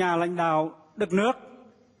những nhà lãnh đạo đất nước,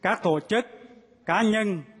 các tổ chức, cá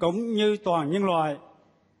nhân cũng như toàn nhân loại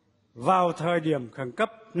vào thời điểm khẩn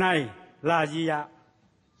cấp này là gì ạ?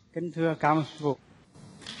 Kính thưa cảm ơn sư phụ.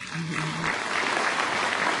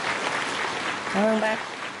 Cảm ơn bác.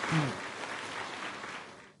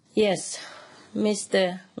 Yes,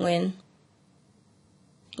 Mr. Nguyen.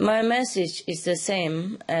 My message is the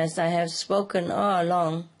same as I have spoken all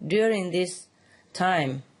along during this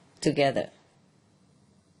time together.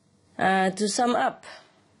 To sum up,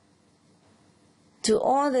 to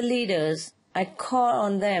all the leaders, I call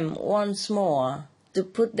on them once more to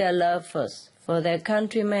put their love first for their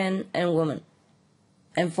countrymen and women,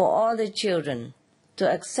 and for all the children to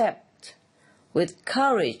accept with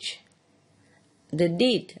courage the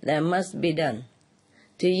deed that must be done,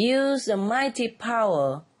 to use the mighty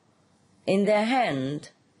power in their hand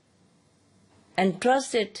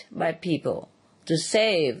entrusted by people to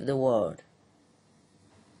save the world.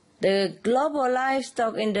 The global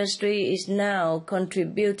livestock industry is now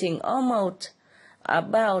contributing almost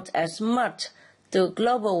about as much to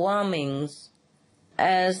global warming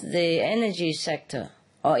as the energy sector,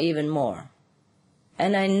 or even more.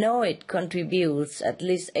 And I know it contributes at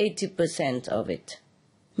least 80% of it.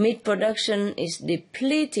 Meat production is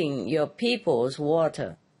depleting your people's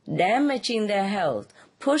water, damaging their health,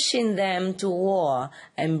 pushing them to war,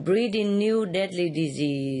 and breeding new deadly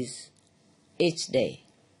disease each day.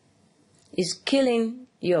 It's killing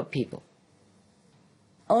your people.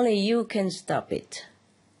 Only you can stop it.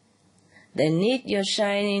 They need your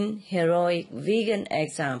shining, heroic vegan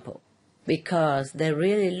example because they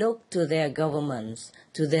really look to their governments,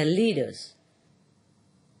 to their leaders.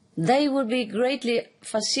 They would be greatly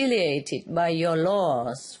facilitated by your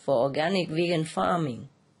laws for organic vegan farming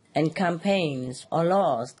and campaigns or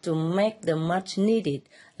laws to make the much-needed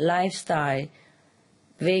lifestyle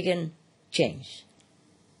vegan change.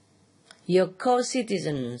 Your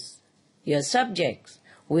co-citizens, your subjects,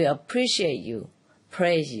 will appreciate you,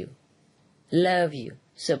 praise you, love you,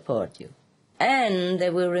 support you. And they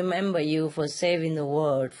will remember you for saving the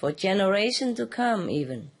world for generations to come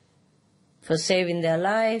even, for saving their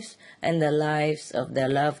lives and the lives of their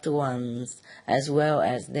loved ones, as well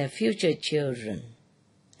as their future children.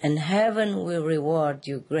 And heaven will reward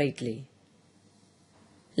you greatly.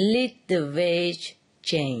 Lead the way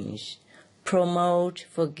change, promote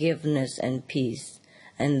forgiveness and peace,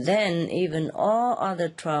 and then even all other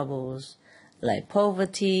troubles like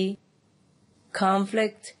poverty,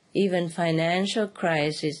 conflict, even financial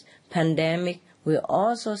crisis, pandemic will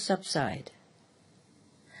also subside.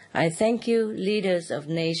 I thank you, leaders of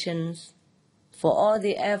nations, for all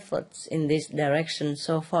the efforts in this direction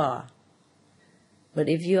so far. But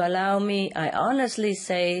if you allow me, I honestly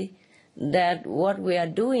say that what we are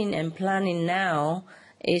doing and planning now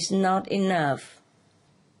is not enough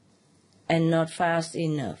and not fast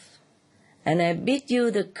enough. And I bid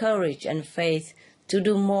you the courage and faith to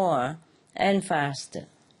do more and faster.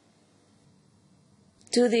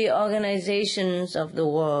 To the organizations of the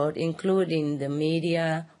world, including the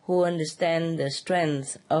media, who understand the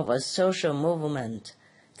strength of a social movement,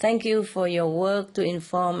 thank you for your work to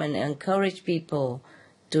inform and encourage people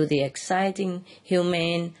to the exciting,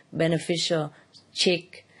 humane, beneficial,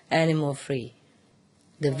 chic, animal-free,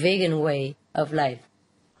 the vegan way of life.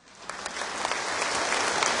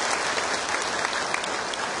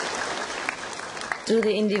 To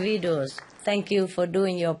the individuals, thank you for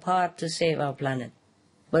doing your part to save our planet.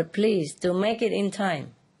 But please, to make it in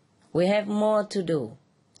time, we have more to do,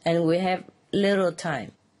 and we have little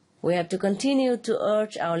time. We have to continue to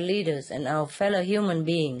urge our leaders and our fellow human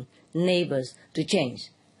beings, neighbors, to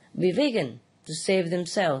change. Be vegan to save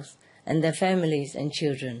themselves and their families and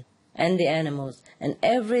children, and the animals, and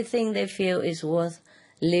everything they feel is worth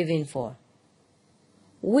living for.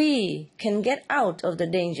 We can get out of the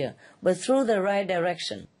danger, but through the right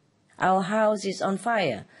direction. Our house is on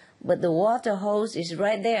fire, but the water hose is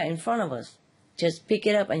right there in front of us. Just pick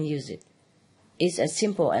it up and use it. It's as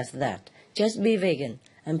simple as that. Just be vegan,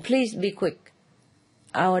 and please be quick.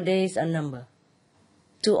 Our days are numbered.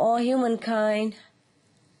 To all humankind,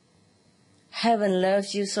 heaven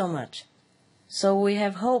loves you so much. So we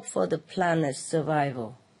have hope for the planet's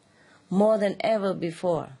survival. More than ever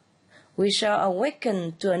before, we shall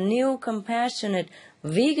awaken to a new, compassionate,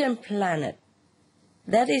 vegan planet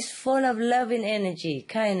that is full of loving energy,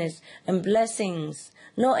 kindness, and blessings,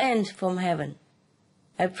 no end from heaven.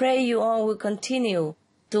 I pray you all will continue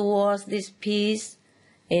towards this peace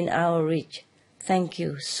in our reach. Thank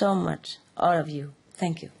you so much, all of you.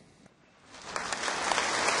 Thank you.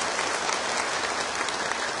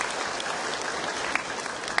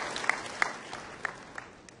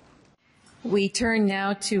 We turn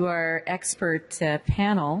now to our expert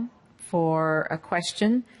panel for a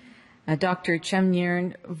question. Dr.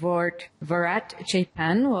 Chemnirn Varat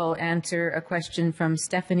Chepan will answer a question from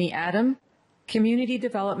Stephanie Adam, Community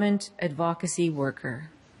Development Advocacy Worker.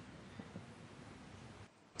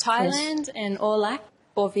 Thailand and Aulac,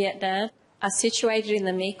 or Vietnam, are situated in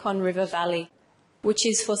the Mekong River Valley, which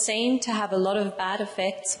is foreseen to have a lot of bad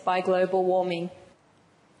effects by global warming.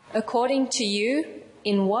 According to you,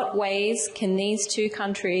 in what ways can these two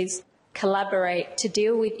countries collaborate to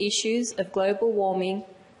deal with issues of global warming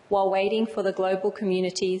while waiting for the global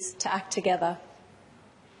communities to act together?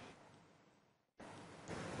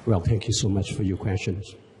 Well, thank you so much for your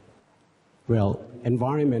questions. Well,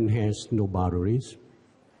 environment has no boundaries.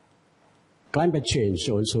 Climate change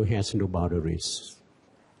also has no boundaries.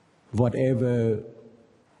 Whatever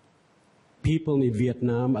people in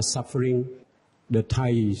Vietnam are suffering, the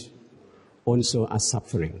Thais also are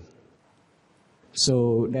suffering.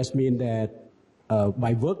 So that means that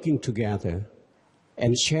by working together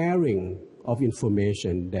and sharing of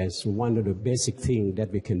information, that's one of the basic things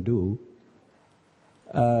that we can do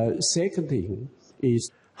Second thing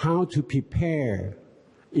is how to prepare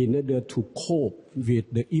in order to cope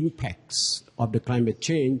with the impacts of the climate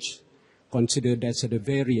change. Consider that's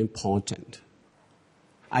very important.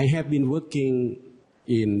 I have been working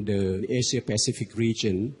in the Asia-Pacific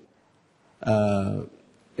region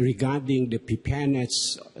regarding the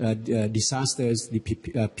preparedness, disasters, the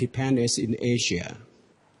preparedness in Asia.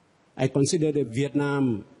 I consider that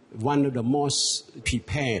Vietnam one of the most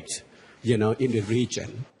prepared, in the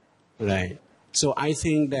region, right? So I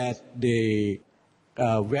think that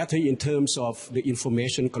whether in terms of the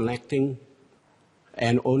information collecting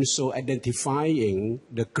and also identifying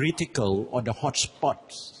the critical or the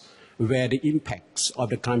hotspots where the impacts of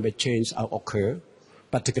the climate change occur,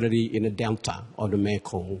 particularly in the delta of the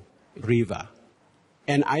Mekong River.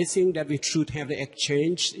 And I think that we should have the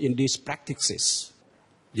exchange in these practices,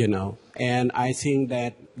 and I think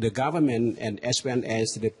that the government and as well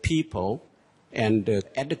as the people and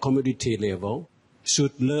at the community level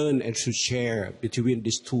should learn and should share between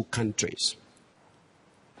these two countries.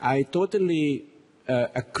 I totally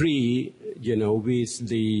agree, with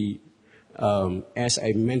the, as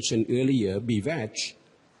I mentioned earlier, BVAC,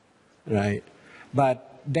 right?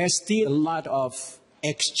 But there's still a lot of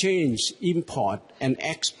exchange, import and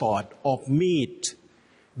export of meat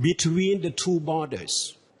between the two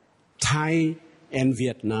borders, Thai and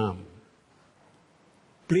Vietnam.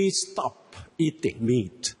 Please stop eating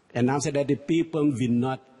meat. And after that, the people will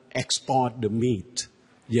not export the meat,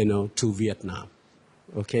 to Vietnam.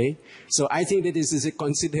 Okay? So I think that this is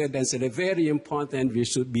considered as a very important. We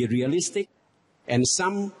should be realistic. And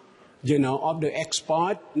some, of the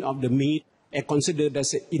export of the meat are considered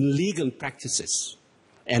as illegal practices.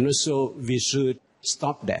 And also we should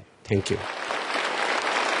stop that. Thank you.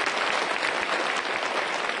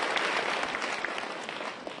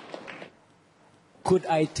 Could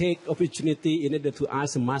I take opportunity in order to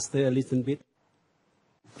ask the Master a little bit?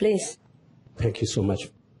 Please. Thank you so much.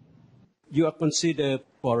 You are considered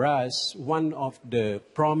for us one of the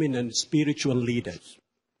prominent spiritual leaders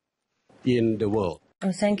in the world.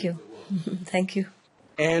 Oh, thank you. Thank you.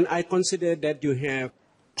 And I consider that you have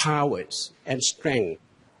powers and strength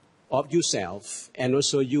of yourself and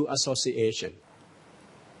also your association.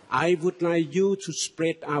 I would like you to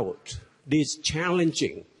spread out these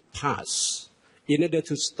challenging paths in order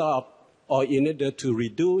to stop or in order to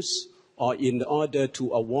reduce or in order to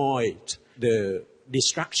avoid the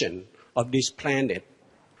destruction of this planet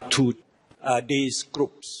to these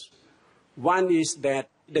groups. One is that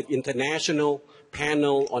the International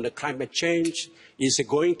Panel on the Climate Change is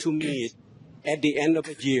going to meet at the end of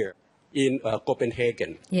the year in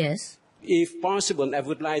Copenhagen. Yes. If possible, I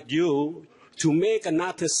would like you to make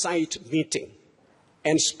another side meeting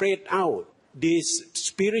and spread out this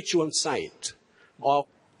spiritual side of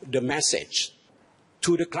the message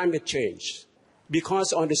to the climate change.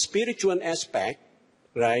 Because on the spiritual aspect,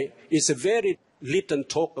 right, it's a very little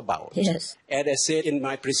talk about. Yes. As I said in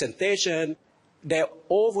my presentation, they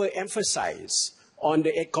overemphasize on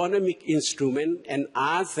the economic instrument and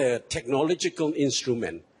other technological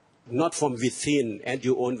instrument, not from within, as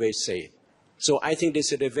you always say. So I think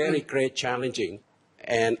this is a very great challenging,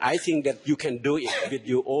 and I think that you can do it with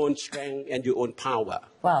your own strength and your own power.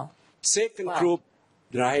 Wow. Second group,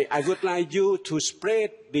 right, I would like you to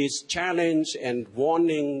spread this challenge and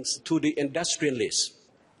warnings to the industrialists.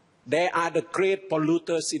 They are the great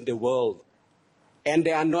polluters in the world, and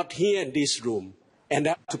they are not here in this room, and they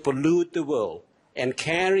have to pollute the world and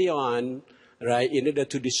carry on, right, in order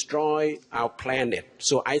to destroy our planet.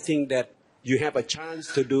 So I think that you have a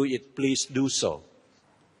chance to do it. Please do so.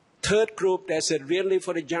 Third group, that's really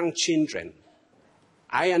for the young children.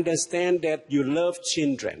 I understand that you love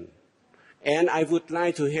children, and I would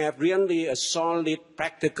like to have really a solid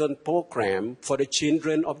practical program for the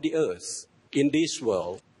children of the earth in this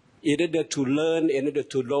world, in order to learn, in order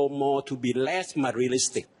to know more, to be less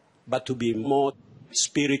materialistic, but to be more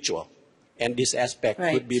spiritual. And this aspect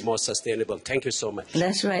could be more sustainable. Thank you so much.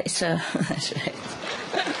 That's right, sir. That's right.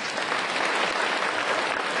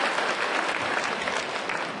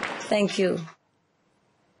 Thank you.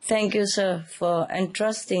 Thank you, sir, for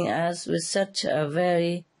entrusting us with such a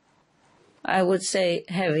very, I would say,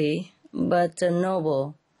 heavy but a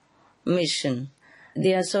noble mission.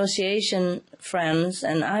 The association friends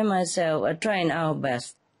and I myself are trying our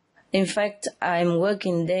best. In fact, I'm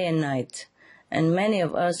working day and night, and many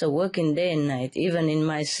of us are working day and night, even in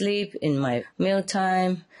my sleep, in my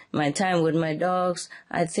mealtime, my time with my dogs.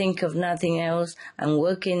 I think of nothing else. I'm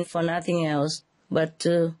working for nothing else but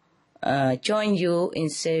to join you in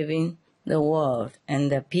saving the world and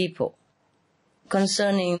the people.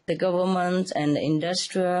 Concerning the government and the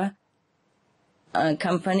industry,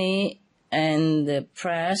 company and the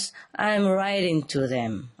press, I'm writing to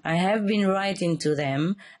them. I have been writing to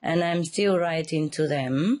them, and I'm still writing to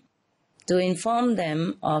them to inform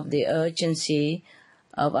them of the urgency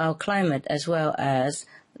of our climate as well as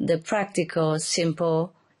the practical,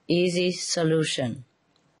 simple, easy solution.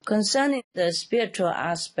 Concerning the spiritual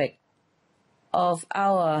aspect of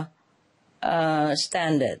our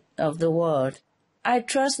standard of the world, I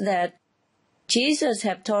trust that Jesus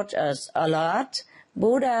has taught us a lot.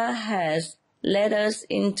 Buddha has led us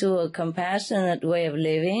into a compassionate way of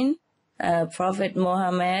living. Prophet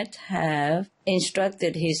Muhammad have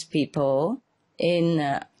instructed his people in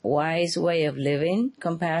a wise way of living,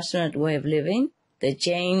 compassionate way of living, the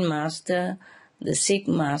Jain master, the Sikh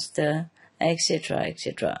master, etc.,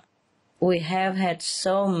 etc. We have had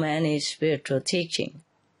so many spiritual teaching.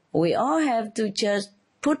 We all have to just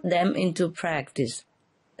put them into practice,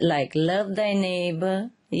 like love thy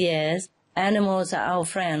neighbor, yes, animals are our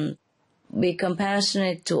friend, be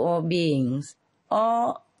compassionate to all beings.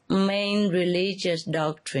 All main religious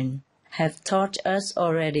doctrine have taught us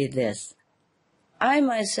already this. I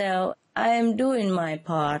myself, I am doing my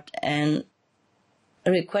part and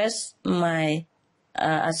request my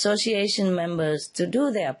association members to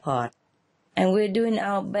do their part. And we're doing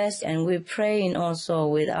our best, and we're praying also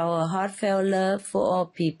with our heartfelt love for all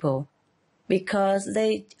people, because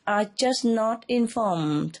they are just not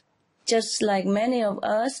informed. Just like many of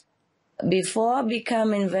us, before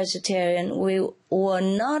becoming vegetarian, we were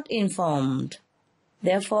not informed.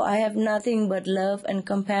 Therefore, I have nothing but love and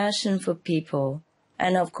compassion for people,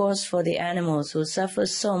 and of course for the animals who suffer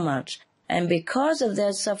so much. And because of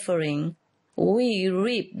their suffering, we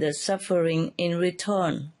reap the suffering in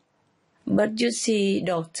return. But you see,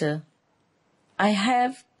 Doctor, I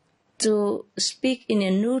have to speak in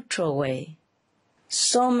a neutral way.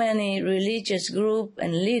 So many religious groups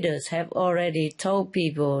and leaders have already told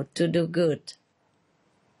people to do good.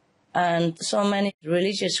 And so many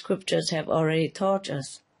religious scriptures have already taught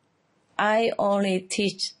us. I only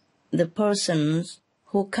teach the persons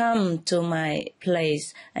who come to my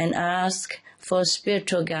place and ask for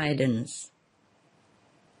spiritual guidance.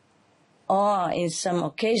 Or in some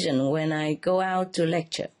occasion when I go out to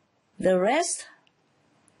lecture. The rest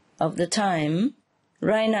of the time,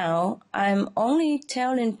 right now, I'm only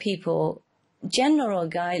telling people general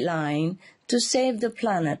guideline to save the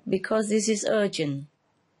planet because this is urgent.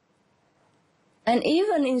 And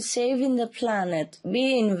even in saving the planet,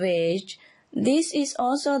 being engaged, this is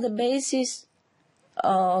also the basis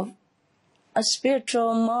of a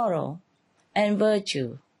spiritual moral and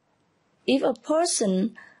virtue. If a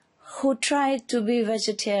person who tried to be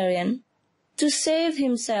vegetarian, to save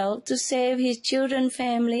himself, to save his children,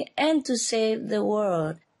 family, and to save the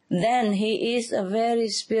world, then he is a very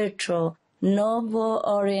spiritual,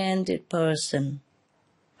 noble-oriented person.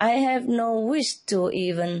 I have no wish to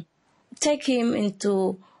even take him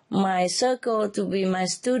into my circle to be my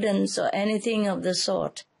students or anything of the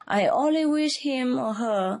sort. I only wish him or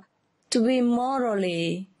her to be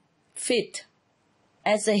morally fit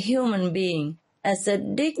as a human being, as a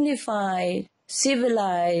dignified,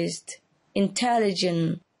 civilized,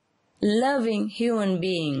 intelligent, loving human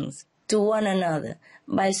beings to one another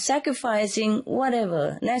by sacrificing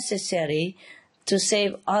whatever necessary to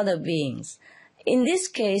save other beings. In this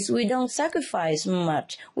case, we don't sacrifice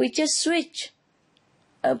much. We just switch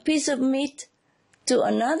a piece of meat to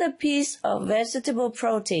another piece of vegetable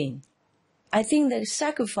protein. I think the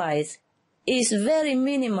sacrifice is very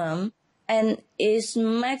minimum and is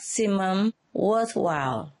maximum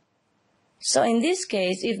worthwhile. So in this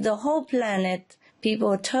case, if the whole planet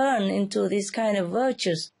people turn into this kind of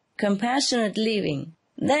virtuous, compassionate living,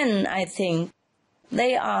 then I think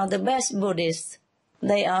they are the best Buddhists,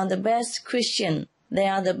 they are the best Christian, they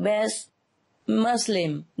are the best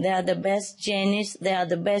Muslim, they are the best Jainists, they are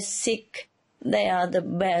the best Sikh, they are the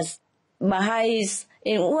best Baha'is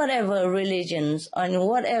in whatever religions or in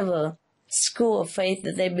whatever school of faith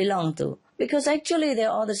that they belong to. Because actually they're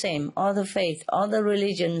all the same. All the faith, all the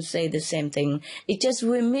religions say the same thing. It's just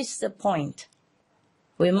we miss the point.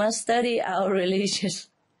 We must study our religious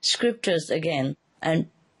scriptures again and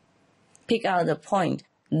pick out the point.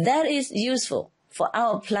 That is useful for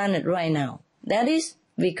our planet right now. That is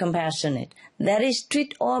be compassionate. That is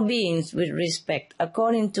treat all beings with respect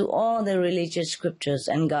according to all the religious scriptures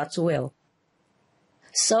and God's will.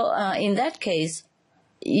 So in that case,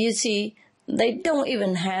 you see, they don't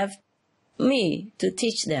even have me to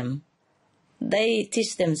teach them. They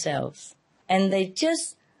teach themselves. And they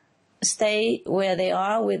just stay where they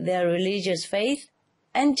are with their religious faith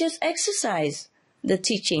and just exercise the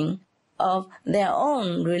teaching of their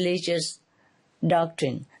own religious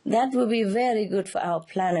doctrine. That will be very good for our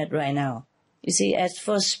planet right now. You see, as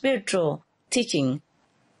for spiritual teaching,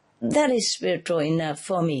 that is spiritual enough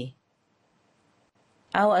for me.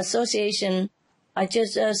 Our association are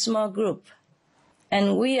just a small group,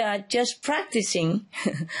 and we are just practicing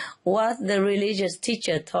what the religious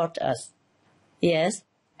teacher taught us. Yes,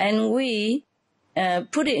 and we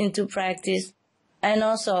put it into practice, and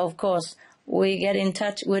also, of course, we get in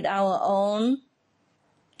touch with our own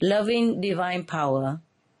loving divine power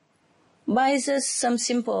by just some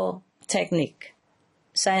simple technique.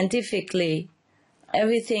 Scientifically,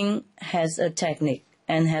 everything has a technique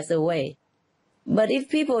and has a way. But if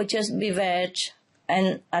people just beware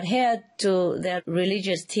and adhere to their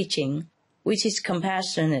religious teaching, which is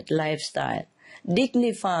compassionate lifestyle,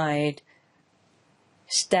 dignified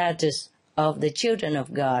status of the children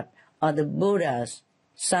of God or the Buddha's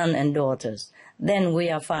sons and daughters, then we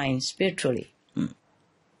are fine spiritually.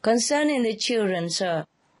 Concerning the children, sir,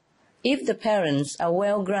 if the parents are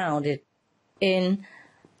well grounded in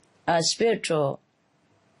a spiritual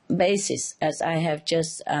basis, as I have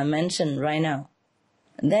just mentioned right now,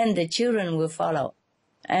 then the children will follow,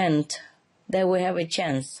 and they will have a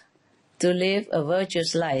chance to live a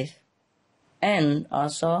virtuous life and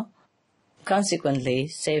also, consequently,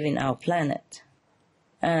 saving our planet.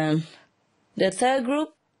 And the third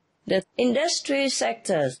group, the industry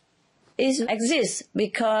sectors, exists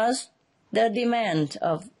because the demand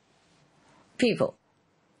of people.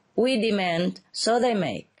 We demand, so they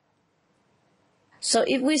make. So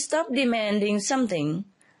if we stop demanding something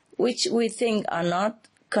which we think are not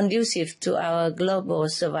conducive to our global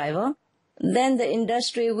survival, then the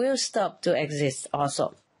industry will stop to exist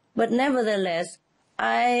also. But nevertheless,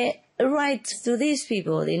 I write to these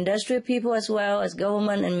people, the industry people as well as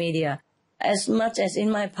government and media, as much as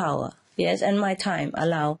in my power, yes, and my time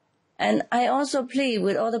allow. And I also plead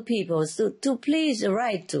with other people to please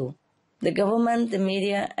write to the government, the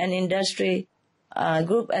media, and industry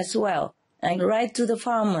group as well, and write to the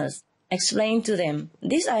farmers, explain to them.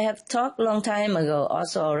 This I have talked long time ago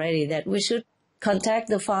also already, that we should contact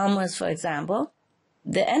the farmers, for example,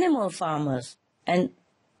 the animal farmers, and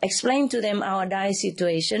explain to them our dire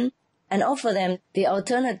situation and offer them the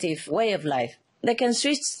alternative way of life. They can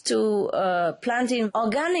switch to planting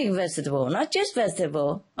organic vegetable, not just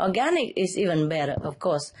vegetable. Organic is even better, of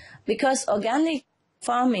course, because organic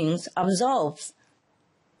farming absorbs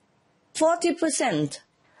 40%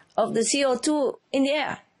 of the CO2 in the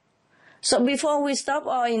air. So before we stop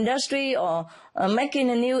our industry or making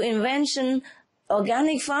a new invention,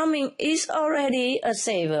 organic farming is already a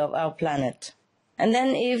saver of our planet. And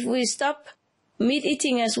then if we stop meat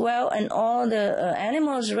eating as well, and all the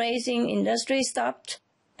animals raising industry stopped,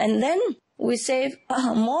 and then we save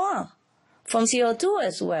more from CO2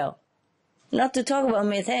 as well, not to talk about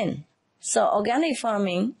methane. So organic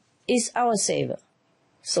farming is our saver.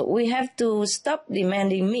 So we have to stop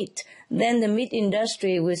demanding meat, then the meat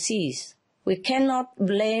industry will cease. We cannot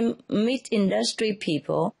blame meat industry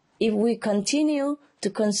people if we continue to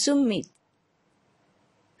consume meat.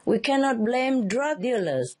 We cannot blame drug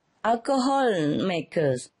dealers, alcohol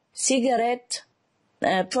makers, cigarette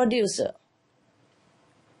producer.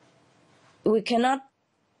 We cannot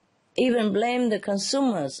even blame the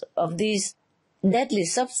consumers of these deadly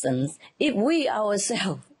substances if we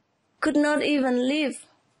ourselves could not even leave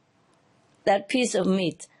that piece of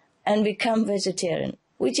meat and become vegetarian,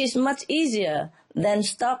 which is much easier than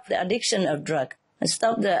stop the addiction of drug,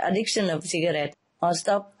 stop the addiction of cigarette, or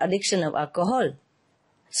stop addiction of alcohol.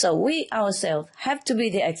 So we ourselves have to be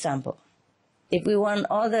the example. If we want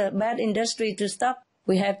all the bad industry to stop,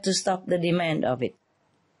 we have to stop the demand of it.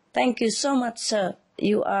 Thank you so much, sir.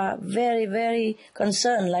 You are very, very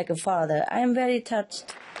concerned like a father. I am very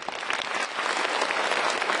touched.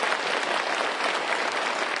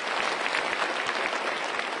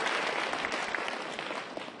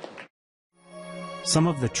 Some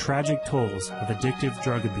of the tragic tolls of addictive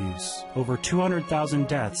drug abuse. Over 200,000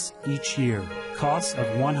 deaths each year. Costs of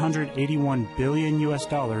 $181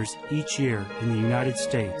 billion each year in the United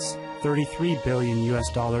States. $33 billion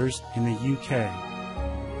in the UK.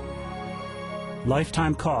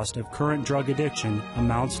 Lifetime cost of current drug addiction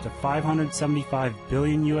amounts to $575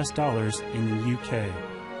 billion in the UK.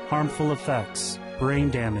 Harmful effects: brain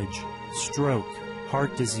damage, stroke,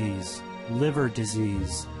 heart disease, liver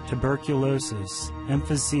disease, tuberculosis,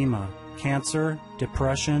 emphysema, cancer,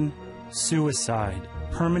 depression, suicide,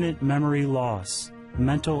 permanent memory loss,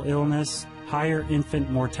 mental illness, higher infant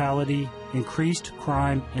mortality, increased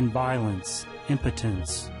crime and violence,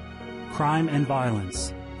 impotence. Crime and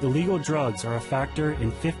violence. Illegal drugs are a factor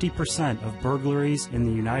in 50% of burglaries in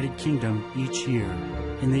the United Kingdom each year.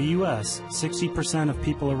 In the U.S., 60% of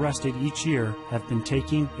people arrested each year have been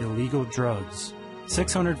taking illegal drugs.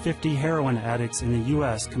 650 heroin addicts in the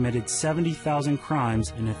U.S. committed 70,000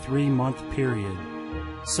 crimes in a 3-month period.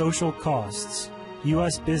 Social costs.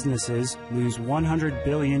 U.S. businesses lose $100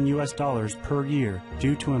 billion per year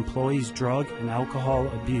due to employees' drug and alcohol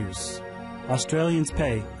abuse. Australians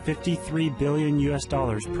pay $53 billion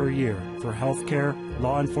per year for healthcare,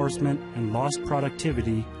 law enforcement, and lost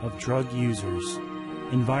productivity of drug users.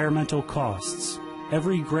 Environmental costs.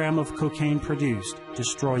 Every gram of cocaine produced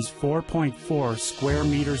destroys 4.4 square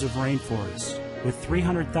meters of rainforest, with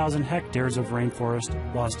 300,000 hectares of rainforest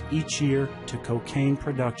lost each year to cocaine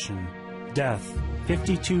production. Death.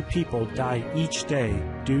 52 people die each day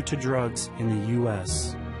due to drugs in the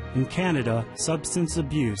U.S. In Canada, substance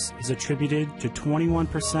abuse is attributed to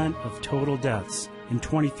 21% of total deaths and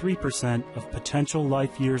 23% of potential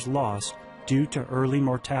life years lost due to early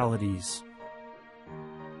mortalities.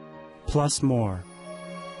 Plus more.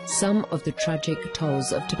 Some of the tragic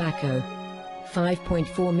tolls of tobacco.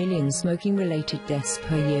 5.4 million smoking-related deaths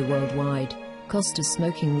per year worldwide. Cost of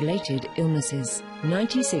smoking-related illnesses.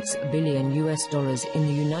 $96 billion in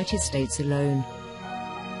the United States alone.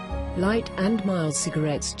 Light and mild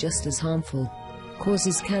cigarettes just as harmful.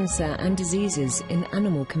 Causes cancer and diseases in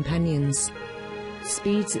animal companions.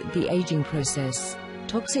 Speeds the aging process.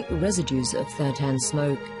 Toxic residues of third-hand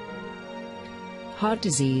smoke. Heart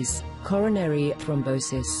disease, coronary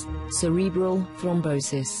thrombosis, cerebral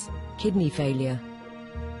thrombosis, kidney failure.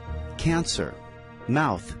 Cancer,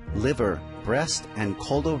 mouth, liver, breast and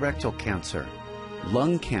colorectal cancer,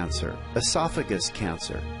 lung cancer, esophagus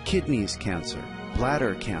cancer, kidneys cancer,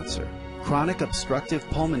 bladder cancer, chronic obstructive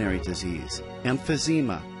pulmonary disease,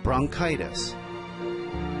 emphysema, bronchitis.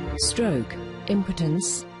 Stroke,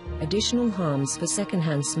 impotence, additional harms for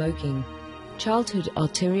secondhand smoking, childhood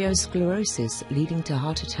arteriosclerosis leading to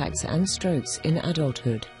heart attacks and strokes in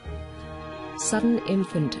adulthood, sudden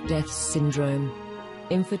infant death syndrome,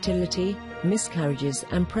 infertility, miscarriages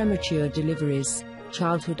and premature deliveries,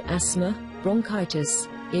 childhood asthma, bronchitis,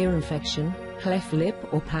 ear infection, cleft lip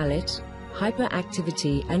or palate,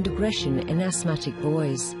 hyperactivity and aggression in asthmatic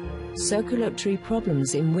boys, circulatory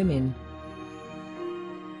problems in women.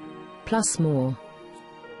 Plus more.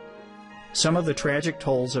 Some of the tragic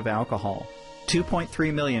tolls of alcohol.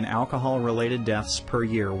 2.3 million alcohol-related deaths per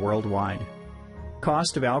year worldwide.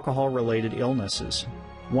 Cost of alcohol-related illnesses.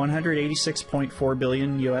 $186.4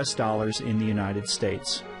 billion in the United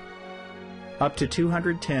States. Up to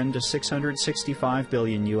 $210 to $665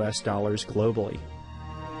 billion globally.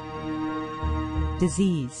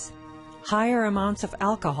 Disease. Higher amounts of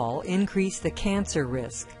alcohol increase the cancer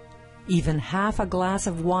risk. Even half a glass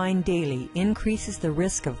of wine daily increases the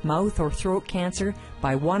risk of mouth or throat cancer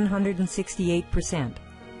by 168%.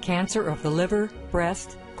 Cancer of the liver,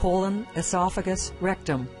 breast, colon, esophagus,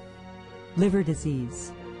 rectum. Liver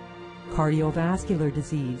disease. Cardiovascular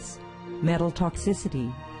disease. Metal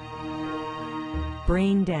toxicity.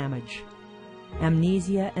 Brain damage.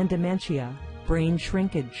 Amnesia and dementia. Brain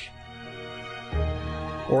shrinkage.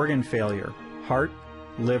 Organ failure. Heart,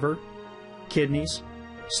 liver, kidneys,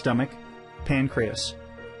 stomach, pancreas,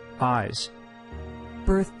 eyes.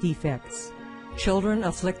 Birth defects. Children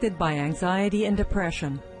afflicted by anxiety and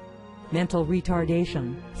depression. Mental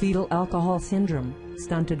retardation. Fetal alcohol syndrome.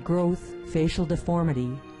 Stunted growth. Facial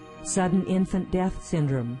deformity. Sudden infant death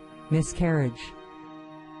syndrome. Miscarriage.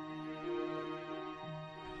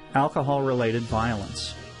 Alcohol-related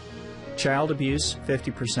violence. Child abuse,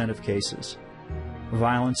 50% of cases.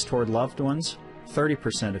 Violence toward loved ones,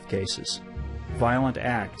 30% of cases. Violent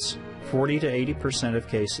acts, 40 to 80% of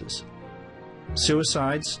cases.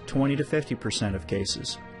 Suicides, 20 to 50% of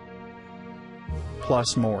cases.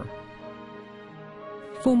 Plus more.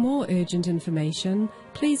 For more urgent information,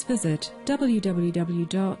 please visit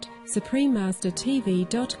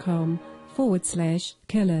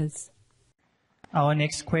www.suprememastertv.com/killers. Our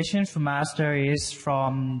next question for Master is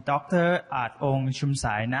from Dr. Ong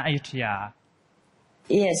Chumsai Na Ayutthaya.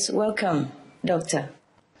 Yes, welcome, Doctor.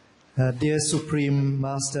 Dear Supreme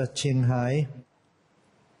Master Chinghai,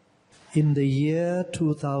 in the year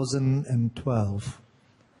 2012,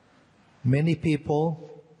 many people,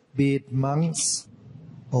 be it monks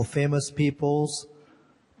or famous peoples,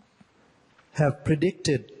 have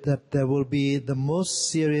predicted that there will be the most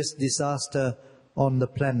serious disaster on the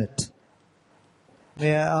planet.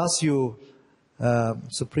 May I ask you,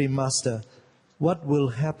 Supreme Master, what will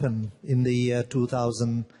happen in the year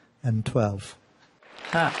 2012?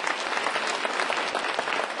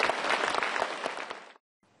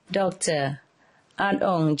 Doctor,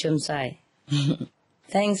 Adong Chumsai.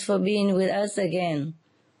 Thanks for being with us again.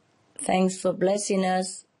 Thanks for blessing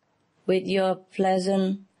us with your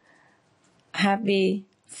pleasant, happy,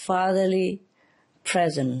 fatherly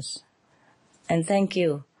presence. And thank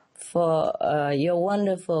you for your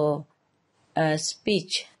wonderful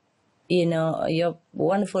speech, your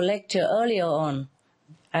wonderful lecture earlier on.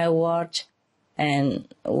 I watched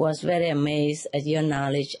and was very amazed at your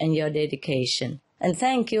knowledge and your dedication. And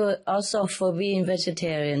thank you also for being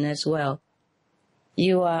vegetarian as well.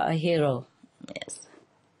 You are a hero. Yes.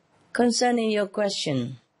 Concerning your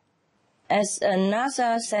question, as a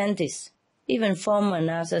NASA scientist, even former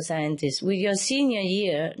NASA scientist, with your senior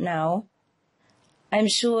year now, I'm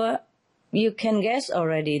sure you can guess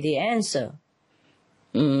already the answer.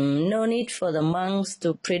 No need for the monks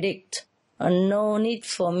to predict, or no need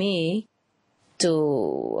for me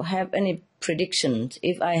to have any predictions,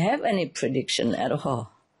 if I have any prediction at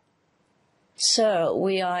all. Sir,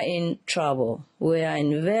 we are in trouble. We are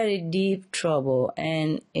in very deep trouble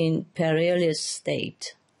and in perilous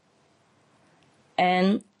state.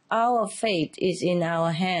 And our fate is in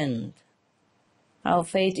our hand. Our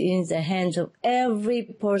fate is in the hands of every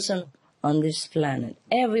person on this planet.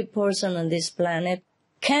 Every person on this planet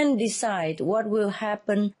can decide what will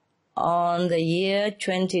happen on the year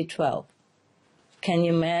 2012. Can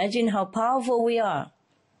you imagine how powerful we are?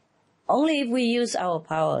 Only if we use our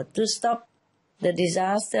power to stop the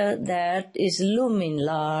disaster that is looming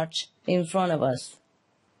large in front of us.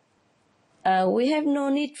 We have no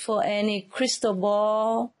need for any crystal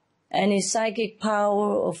ball, any psychic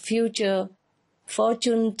power or future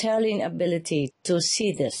fortune-telling ability to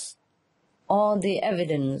see this. All the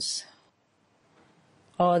evidence,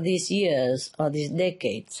 all these years, or these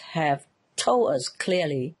decades have told us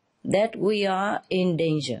clearly that we are in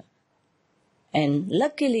danger. And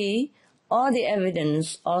luckily, all the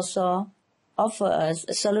evidence also offer us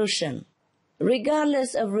a solution.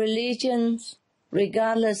 Regardless of religions,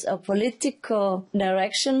 regardless of political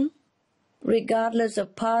direction, regardless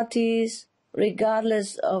of parties,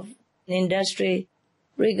 regardless of industry,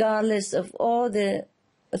 regardless of all the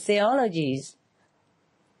theologies,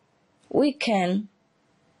 we can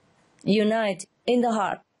unite in the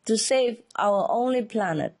heart to save our only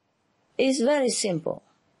planet. It's very simple.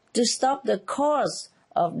 To stop the cause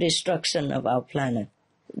of destruction of our planet.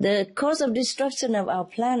 The cause of destruction of our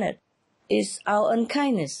planet is our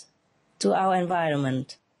unkindness to our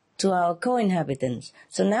environment, to our co-inhabitants.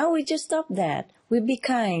 So now we just stop that. We be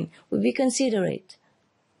kind. We be considerate.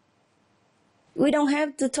 We don't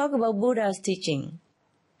have to talk about Buddha's teaching.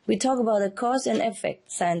 We talk about the cause and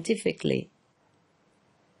effect scientifically.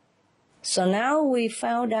 So now we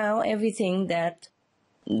found out everything that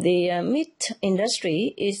the meat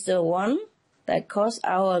industry is the one that caused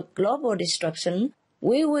our global destruction.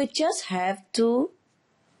 We will just have to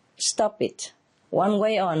stop it one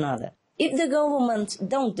way or another. If the governments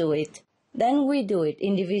don't do it, then we do it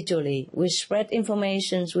individually. We spread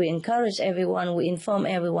information, we encourage everyone, we inform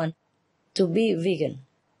everyone to be vegan.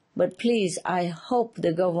 But please, I hope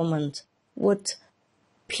the government would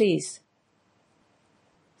please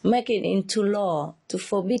make it into law to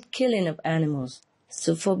forbid killing of animals,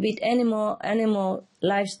 to forbid animal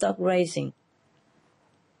livestock raising.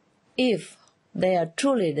 If they are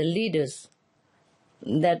truly the leaders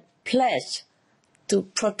that pledge to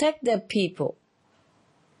protect their people,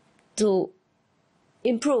 to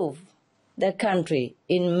improve their country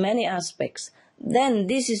in many aspects, then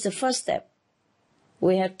this is the first step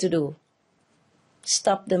we have to do.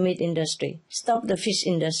 Stop the meat industry, stop the fish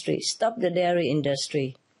industry, stop the dairy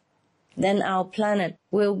industry. Then our planet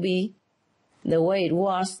will be the way it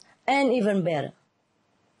was and even better.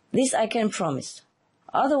 This I can promise.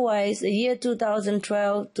 Otherwise, the year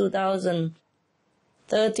 2012,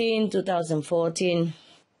 2013, 2014,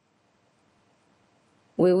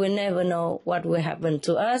 we will never know what will happen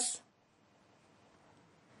to us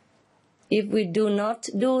if we do not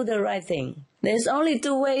do the right thing. There's only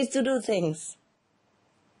two ways to do things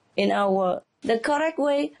in our world, the correct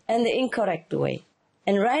way and the incorrect way.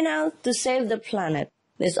 And right now, to save the planet,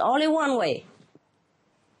 there's only one way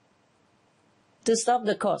to stop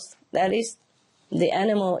the cause. That is the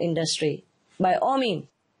animal industry, by all means,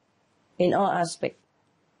 in all aspects.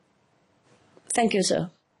 Thank you, sir.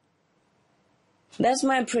 That's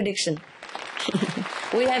my prediction.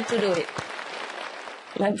 We have to do it.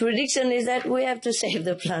 My prediction is that we have to save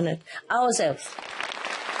the planet ourselves.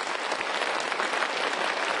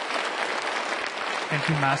 Thank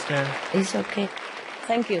you, Master. It's okay.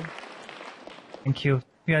 Thank you. Thank you.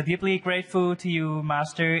 We are deeply grateful to you,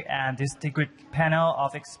 Master, and this distinguished panel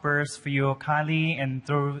of experts for your kindly and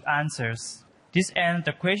thorough answers. This ends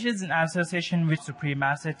the questions and answer session with Supreme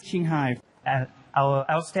Master Chinghai and our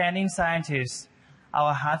outstanding scientists.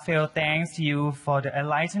 Our heartfelt thanks to you for the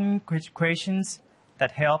enlightening questions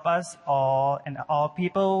that help us all and all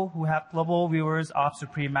people who have global viewers of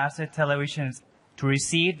Supreme Master Televisions to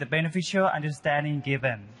receive the beneficial understanding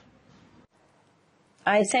given.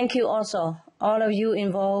 I thank you also, all of you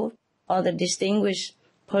involved, all the distinguished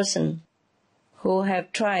persons who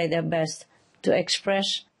have tried their best to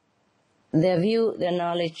express their view, their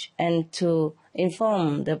knowledge, and to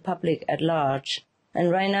inform the public at large. And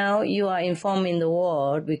right now, you are informing the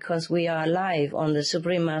world because we are live on the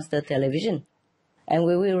Supreme Master Television, and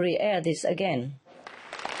we will re-air this again.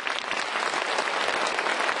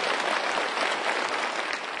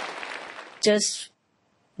 Just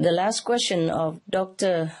the last question of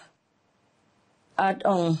Dr.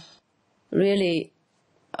 Ong, really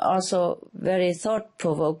also very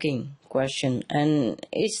thought-provoking question, and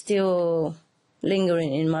it's still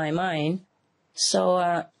lingering in my mind.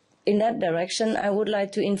 So in that direction, I would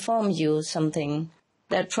like to inform you something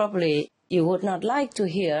that probably you would not like to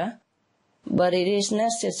hear, but it is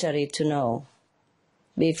necessary to know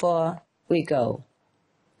before we go.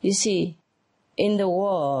 You see, in the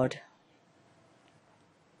world,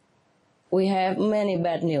 we have many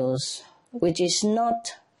bad news which is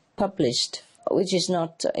not published, which is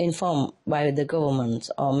not informed by the government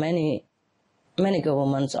or many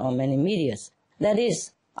governments or many medias. That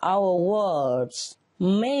is, our world's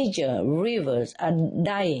major rivers are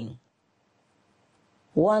dying.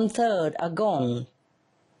 1/3 are gone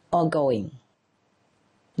or going.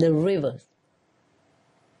 The rivers.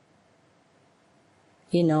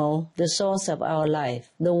 You know, the source of our life,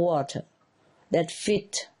 the water that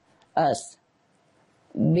feed us,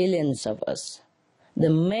 billions of us. The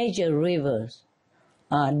major rivers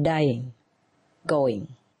are dying,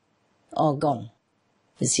 going, or gone,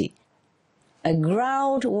 you see.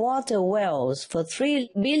 Groundwater wells for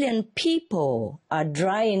 3 billion people are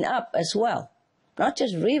drying up as well. Not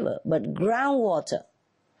just river, but groundwater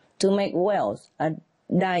to make wells are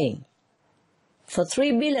dying. For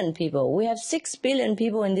 3 billion people, we have 6 billion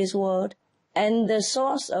people in this world, and the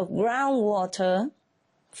source of groundwater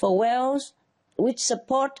for wells which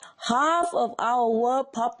support half of our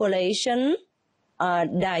world population are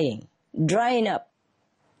dying, drying up.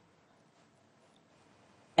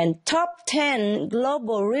 And top 10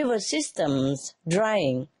 global river systems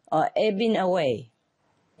drying or ebbing away.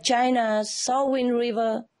 China's Salween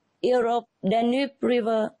River, Europe Danube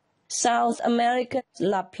River, South American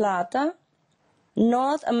La Plata,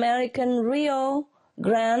 North American Rio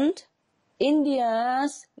Grande,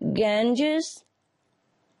 India's Ganges,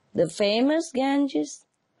 the famous Ganges,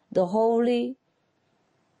 the holy,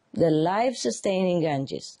 the life-sustaining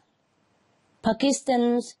Ganges.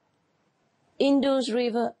 Pakistan's Indus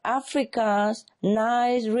River, Africa's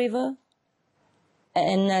Nile River,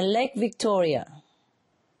 and Lake Victoria.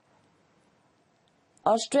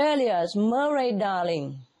 Australia's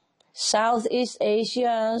Murray-Darling, Southeast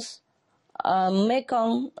Asia's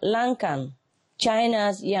Mekong Lankan,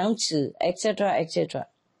 China's Yangtze, etc., etc.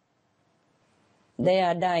 They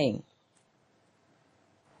are dying,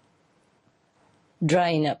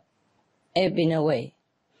 drying up, ebbing away,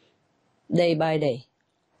 day by day.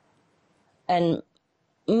 And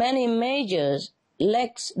many major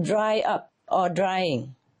lakes dry up or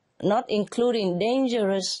drying, not including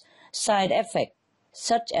dangerous side effects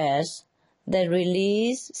such as they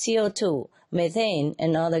release CO2, methane,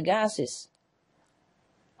 and other gases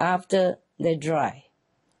after they dry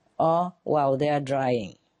or while they are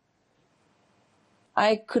drying.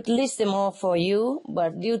 I could list them all for you,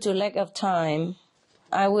 but due to lack of time,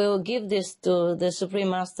 I will give this to the Supreme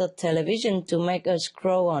Master Television to make a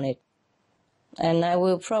scroll on it. And I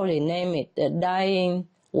will probably name it the Dying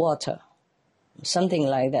Water, something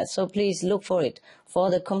like that. So please look for it for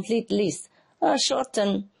the complete list,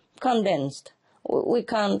 shortened, condensed. We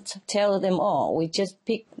can't tell them all. We just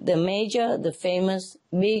pick the major, the famous,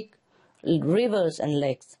 big rivers and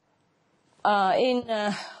lakes.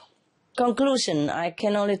 In conclusion, I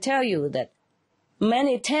can only tell you that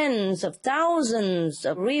many tens of thousands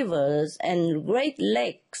of rivers and great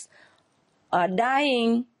lakes are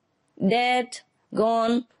dying, dead,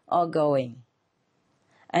 gone, or going.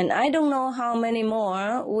 And I don't know how many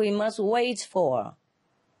more we must wait for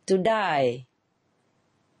to die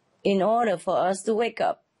in order for us to wake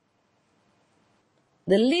up.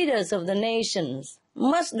 The leaders of the nations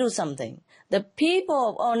must do something. The people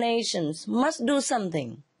of all nations must do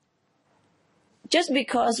something. Just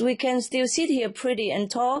because we can still sit here pretty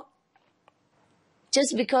and talk,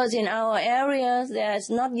 just because in our areas there is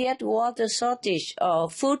not yet water shortage or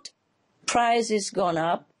food price is gone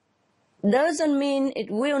up, doesn't mean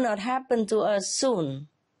it will not happen to us soon.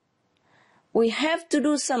 We have to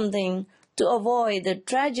do something to avoid the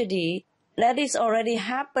tragedy that is already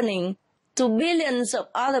happening to billions of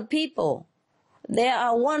other people. There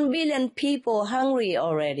are 1 billion people hungry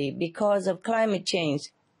already because of climate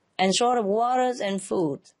change and short of water and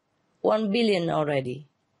food. 1 billion already.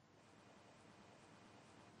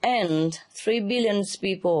 And 3 billion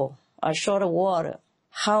people are short of water.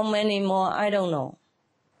 How many more? I don't know.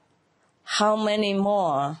 How many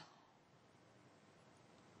more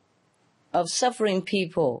of suffering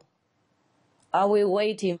people are we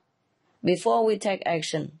waiting before we take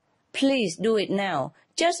action? Please do it now.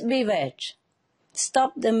 Just be veg.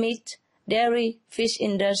 Stop the meat, dairy, fish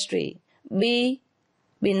industry. Be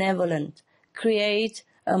benevolent. Create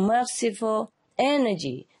a merciful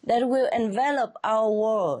energy that will envelop our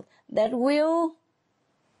world, that will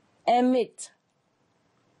emit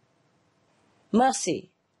mercy,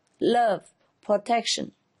 love,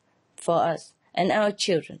 protection for us and our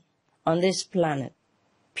children on this planet.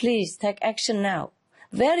 Please take action now.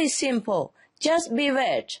 Very simple. Just be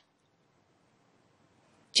veg.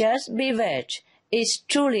 Just be veg is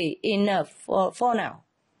truly enough for now.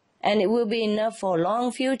 And it will be enough for a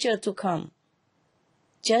long future to come.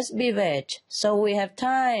 Just be veg so we have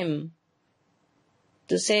time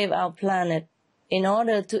to save our planet in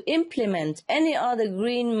order to implement any other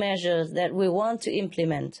green measures that we want to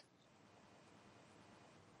implement.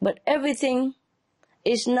 But everything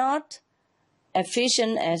is not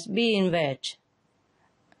efficient as being veg.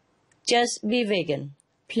 Just be vegan.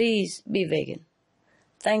 Please be vegan.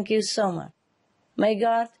 Thank you so much. May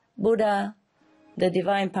God, Buddha, the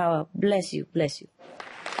divine power bless you, bless you.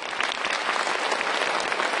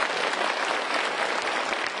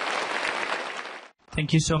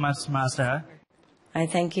 Thank you so much, Master. I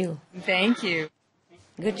thank you. Thank you.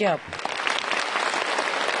 Good job.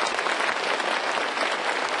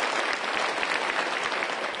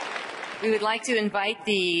 We would like to invite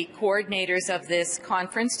the coordinators of this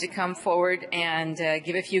conference to come forward and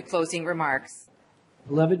give a few closing remarks.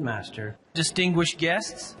 Beloved Master, distinguished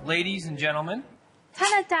guests, ladies and gentlemen, ท่า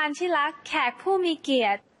นอาจารย์ที่รักแขกผู้มีเกีย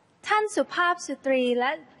รติท่านสุภาพสตรีแล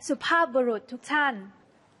ะสุภาพบุรุษทุกท่าน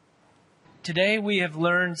today we have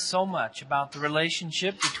learned so much about the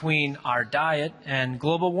relationship between our diet and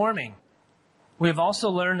global warming. We have also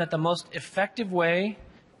learned that the most effective way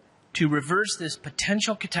to reverse this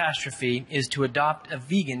potential catastrophe is to adopt a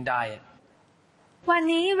vegan diet. วัน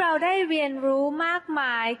นี้เราได้เรียนรู้มากม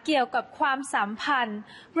ายเกี่ยวกับความสัมพันธ์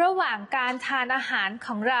ระหว่างการทานอาหารข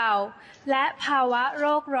องเราและภาวะโล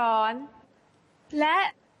กร้อนและ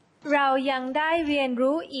เรายังได้เรียน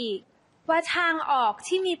รู้อีกว่าทางออก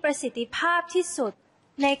ที่มีประสิทธิภาพที่สุด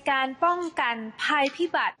ในการป้องกันภัยพิ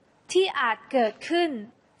บัติที่อาจเกิดขึ้น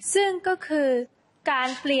ซึ่งก็คือการ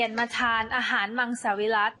เปลี่ยนมาทานอาหารมังสวิ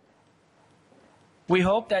รัติ We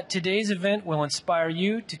hope that today's event will inspire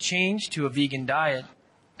you to change to a vegan diet.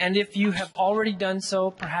 And if you have already done so,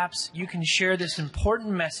 perhaps you can share this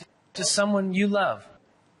important message to someone you love.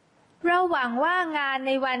 เราหวังว่างานใ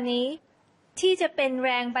นวันนี้ที่จะเป็นแร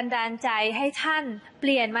งบันดาลใจให้ท่านเป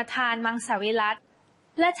ลี่ยนมาทานมังสวิรัติ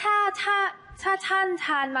และถ้าท่านท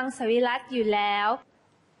านมังสวิรัติอยู่แล้ว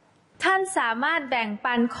ท่านสามารถแบ่ง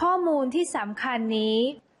ปันข้อมูลที่สำคัญนี้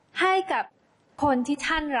ให้กับคนที่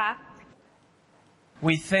ท่านรัก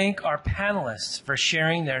We thank our panelists for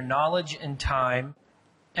sharing their knowledge and time,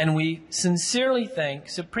 and we sincerely thank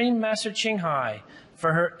Supreme Master Chinghai for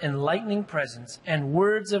her enlightening presence and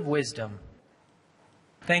words of wisdom.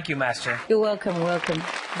 Thank you, Master. You're welcome, welcome.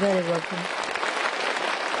 Very welcome.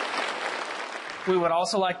 We would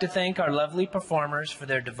also like to thank our lovely performers for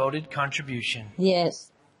their devoted contribution. Yes.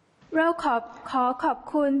 เราขอขอบ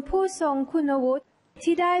คุณผู้ทรงคุณวุฒิ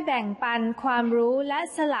ที่ได้แบ่งปันความรู้และ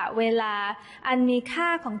สละเวลาอันมีค่า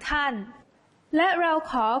ของท่านและเรา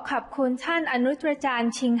ขอขอบคุณท่านอนุตจาร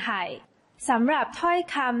ย์ชิงไห่สำหรับถ้อย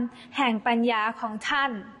คำแห่งปัญญาของท่า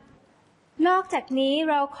นนอกจากนี้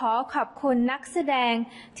เราขอขอบคุณนักแสดง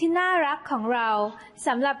ที่น่ารักของเราส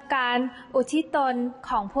ำหรับการอุทิศตน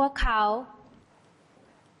ของพวกเขา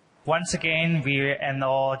Once again, we and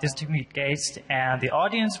all distinguished guests and the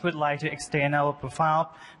audience would like to extend our profound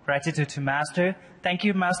gratitude to Master. Thank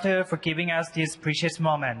you, Master, for giving us these precious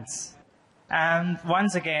moments. And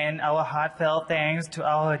once again, our heartfelt thanks to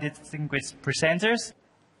our distinguished presenters.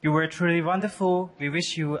 You were truly wonderful. We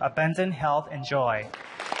wish you abundant health and joy.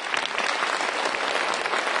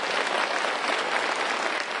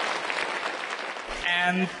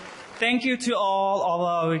 And thank you to all of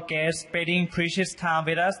our guests spending precious time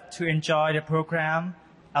with us to enjoy the program.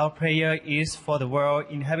 Our prayer is for the world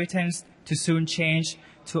inhabitants to soon change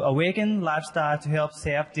to a vegan lifestyle to help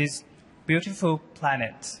save this beautiful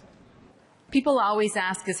planet. People always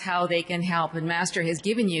ask us how they can help, and Master has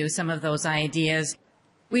given you some of those ideas.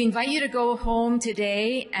 We invite you to go home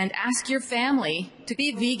today and ask your family to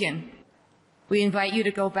be vegan. We invite you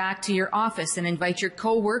to go back to your office and invite your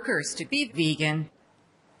co-workers to be vegan.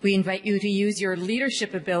 We invite you to use your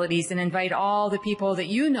leadership abilities and invite all the people that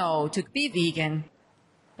you know to be vegan.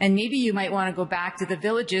 And maybe you might want to go back to the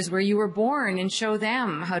villages where you were born and show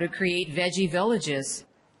them how to create veggie villages.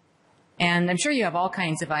 And I'm sure you have all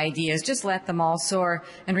kinds of ideas. Just let them all soar.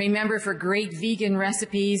 And remember, for great vegan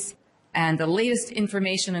recipes and the latest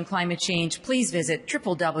information on climate change, please visit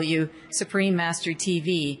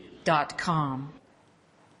www.suprememastertv.com.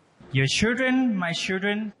 Your children, my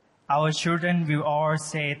children, our children will all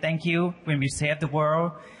say thank you when we save the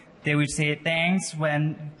world. They will say thanks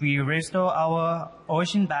when we restore our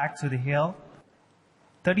ocean back to the hill.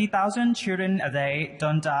 30,000 children a day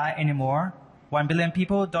don't die anymore. 1 billion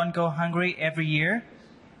people don't go hungry every year.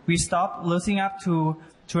 We stop losing up to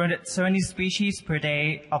 270 species per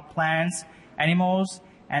day of plants, animals,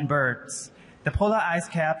 and birds. The polar ice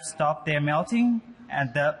caps stop their melting,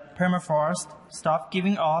 and the permafrost stop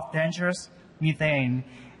giving off dangerous methane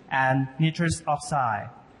and nitrous oxide.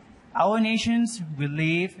 Our nations will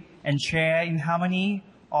live and share in harmony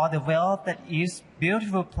all the wealth that this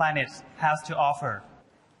beautiful planet has to offer.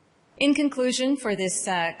 In conclusion, for this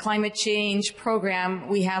climate change program,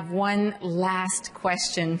 we have one last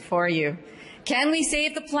question for you. Can we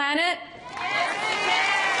save the planet? Yes, we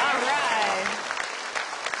can! All right.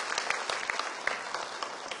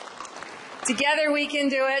 Together we can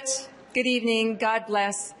do it. Good evening. God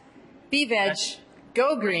bless. Be veg.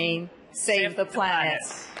 Go green. Save the planet.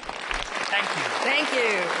 Thank you. Thank you.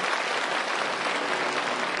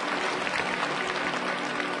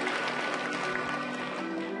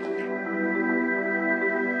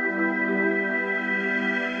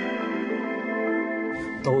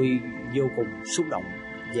 Tôi vô cùng xúc động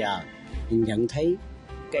và nhận thấy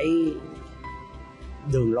cái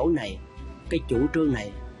đường lối này, cái chủ trương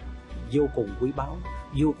này vô cùng quý báu,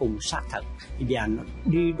 vô cùng xác thật và nó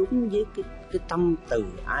đi đúng với cái tâm từ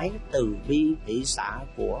ái, từ bi, hỷ xả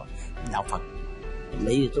của đạo Phật.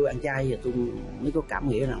 Bởi vì tôi ăn chay và tôi mới có cảm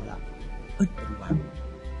nghĩ rằng là ít bệnh hoạn.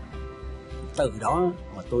 Từ đó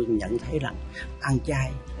mà tôi nhận thấy rằng ăn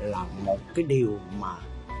chay là một cái điều mà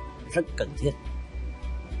rất cần thiết.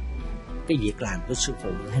 Cái việc làm của sư phụ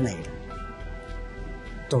như thế này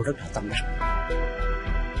tôi rất là tâm đắc.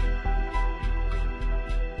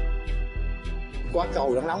 Quả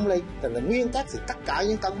cầu đang nóng lên, thì là nguyên tắc thì tất cả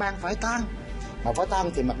những cơn bão phải tan, mà phải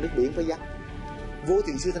tan thì mặt nước biển phải dâng. Vô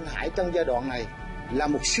Thiền Sư Thanh Hải trong giai đoạn này là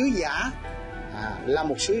một sứ giả,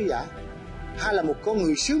 hay là một con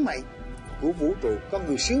người sứ mệnh của vũ trụ, con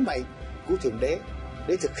người sứ mệnh của Thượng Đế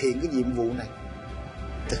để thực hiện cái nhiệm vụ này,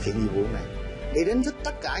 để đánh thức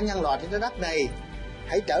tất cả nhân loại trên trái đất này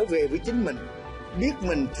hãy trở về với chính mình, biết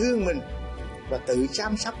mình, thương mình và tự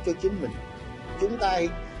chăm sóc cho chính mình. Chúng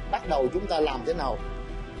ta làm thế nào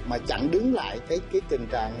mà chặn đứng lại cái tình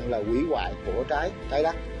trạng là hủy hoại của trái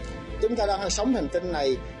đất. Chúng ta đang sống hành tinh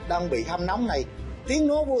này đang bị hâm nóng này. Tiếng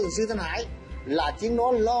nói Vô Thiền Sư Thanh Hải là tiếng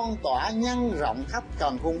nói loan tỏa nhân rộng khắp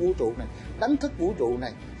càn khôn vũ trụ này, đánh thức vũ trụ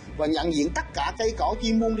này và nhận diện tất cả cây cỏ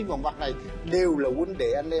chim muôn trên vòng vật này đều là huynh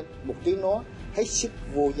đệ anh em, một tiếng nói hết sức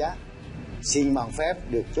vô giá. Xin màn phép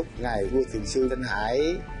được chúc ngài Vô Thiền Sư Thanh Hải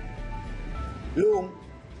luôn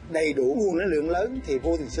đầy đủ nguồn năng lượng lớn, thì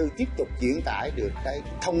Vô Thiền Sư tiếp tục truyền tải được cái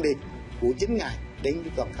thông điệp của chính ngài đến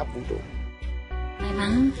với toàn khắp vũ trụ. May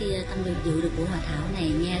mắn khi tâm được dự được buổi hội thảo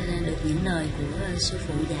này, nghe được những lời của sư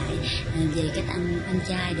phụ dạy về cách ăn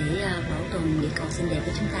chay để bảo tồn địa cầu xinh đẹp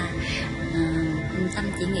của chúng ta. Tâm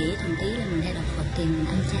chỉ nghĩ thuần túy là mình theo đạo Phật thì mình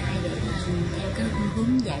ăn chay để theo cái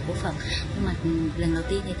hướng dạy của Phật. Nhưng mà lần đầu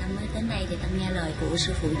tiên thì Tâm mới đến đây thì Tâm nghe lời của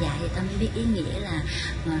sư phụ dạy thì Tâm mới biết ý nghĩa là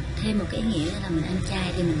thêm một cái ý nghĩa là mình ăn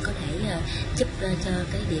chay thì mình có thể giúp cho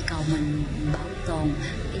cái địa cầu mình bảo tồn,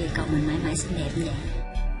 cái địa cầu mình mãi mãi xinh đẹp như vậy.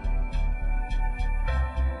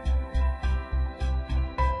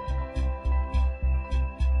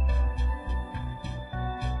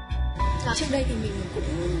 Trước đây thì mình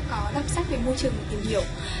cũng có đọc sách về môi trường để tìm hiểu,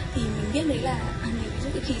 thì mình biết đấy là ví dụ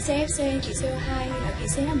cái khí CFC, khí CO2 hay là khí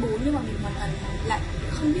CH4, nhưng mà mình hoàn toàn lại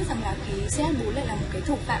không biết rằng là khí CH4 lại là một cái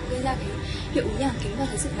thủ phạm gây ra cái hiệu ứng nhà hàng kính và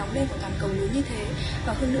cái sự nóng lên của toàn cầu lớn như thế.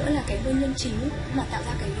 Và hơn nữa là cái nguyên nhân chính mà tạo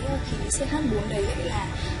ra cái khí CH4 đấy lại là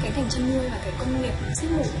cái ngành chăn nuôi và cái công nghiệp giết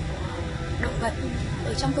mổ động vật.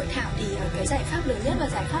 Ở trong hội thảo thì cái giải pháp lớn nhất và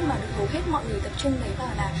giải pháp mà được hầu hết mọi người tập trung đấy vào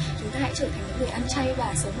là chúng ta hãy trở thành những người ăn chay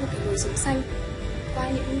và sống một cái lối sống xanh. Qua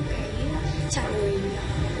những cái trả lời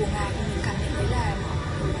của ngài thì mình cảm nhận thấy là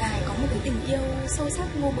Ngài có một cái tình yêu sâu sắc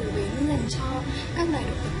vô bờ bến dành cho các loài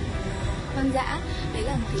động vật hoang dã. Đấy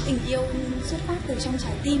là một cái tình yêu xuất phát từ trong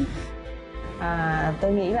trái tim.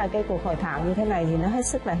 Tôi nghĩ là cái cuộc hội thảo như thế này thì nó hết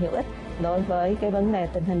sức là hữu ích đối với cái vấn đề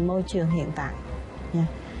tình hình môi trường hiện tại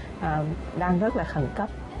đang rất là khẩn cấp.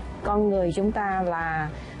 Con người chúng ta là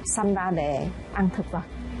sanh ra để ăn thực vật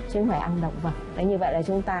chứ không phải ăn động vật. Để như vậy là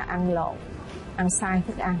chúng ta ăn lộn, ăn sai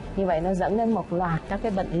thức ăn. Như vậy nó dẫn đến một loạt các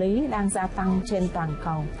cái bệnh lý đang gia tăng trên toàn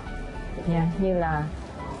cầu, như là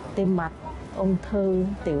tim mạch, ung thư,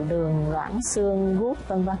 tiểu đường, loãng xương, gút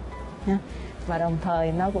vân vân. Và đồng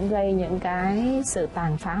thời nó cũng gây những cái sự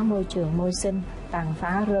tàn phá môi trường môi sinh, tàn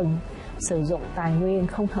phá rừng, sử dụng tài nguyên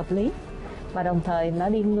không hợp lý, và đồng thời nó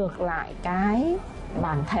đi ngược lại cái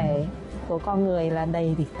bản thể của con người là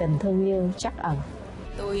đầy tình thương yêu trắc ẩn.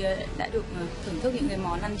 Tôi đã được thưởng thức những cái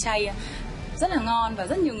món ăn chay rất là ngon, và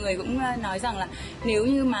rất nhiều người cũng nói rằng là nếu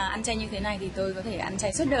như mà ăn chay như thế này thì tôi có thể ăn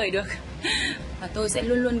chay suốt đời được. Và tôi sẽ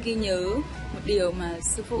luôn luôn ghi nhớ một điều mà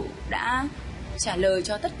sư phụ đã trả lời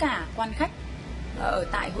cho tất cả quan khách ở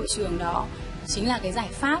tại hội trường, đó chính là cái giải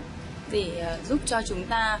pháp để giúp cho chúng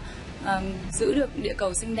ta giữ được địa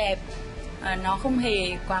cầu xinh đẹp. Nó không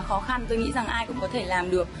hề quá khó khăn, tôi nghĩ rằng ai cũng có thể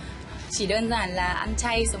làm được. Chỉ đơn giản là ăn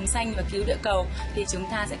chay, sống xanh và cứu địa cầu thì chúng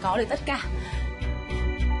ta sẽ có được tất cả.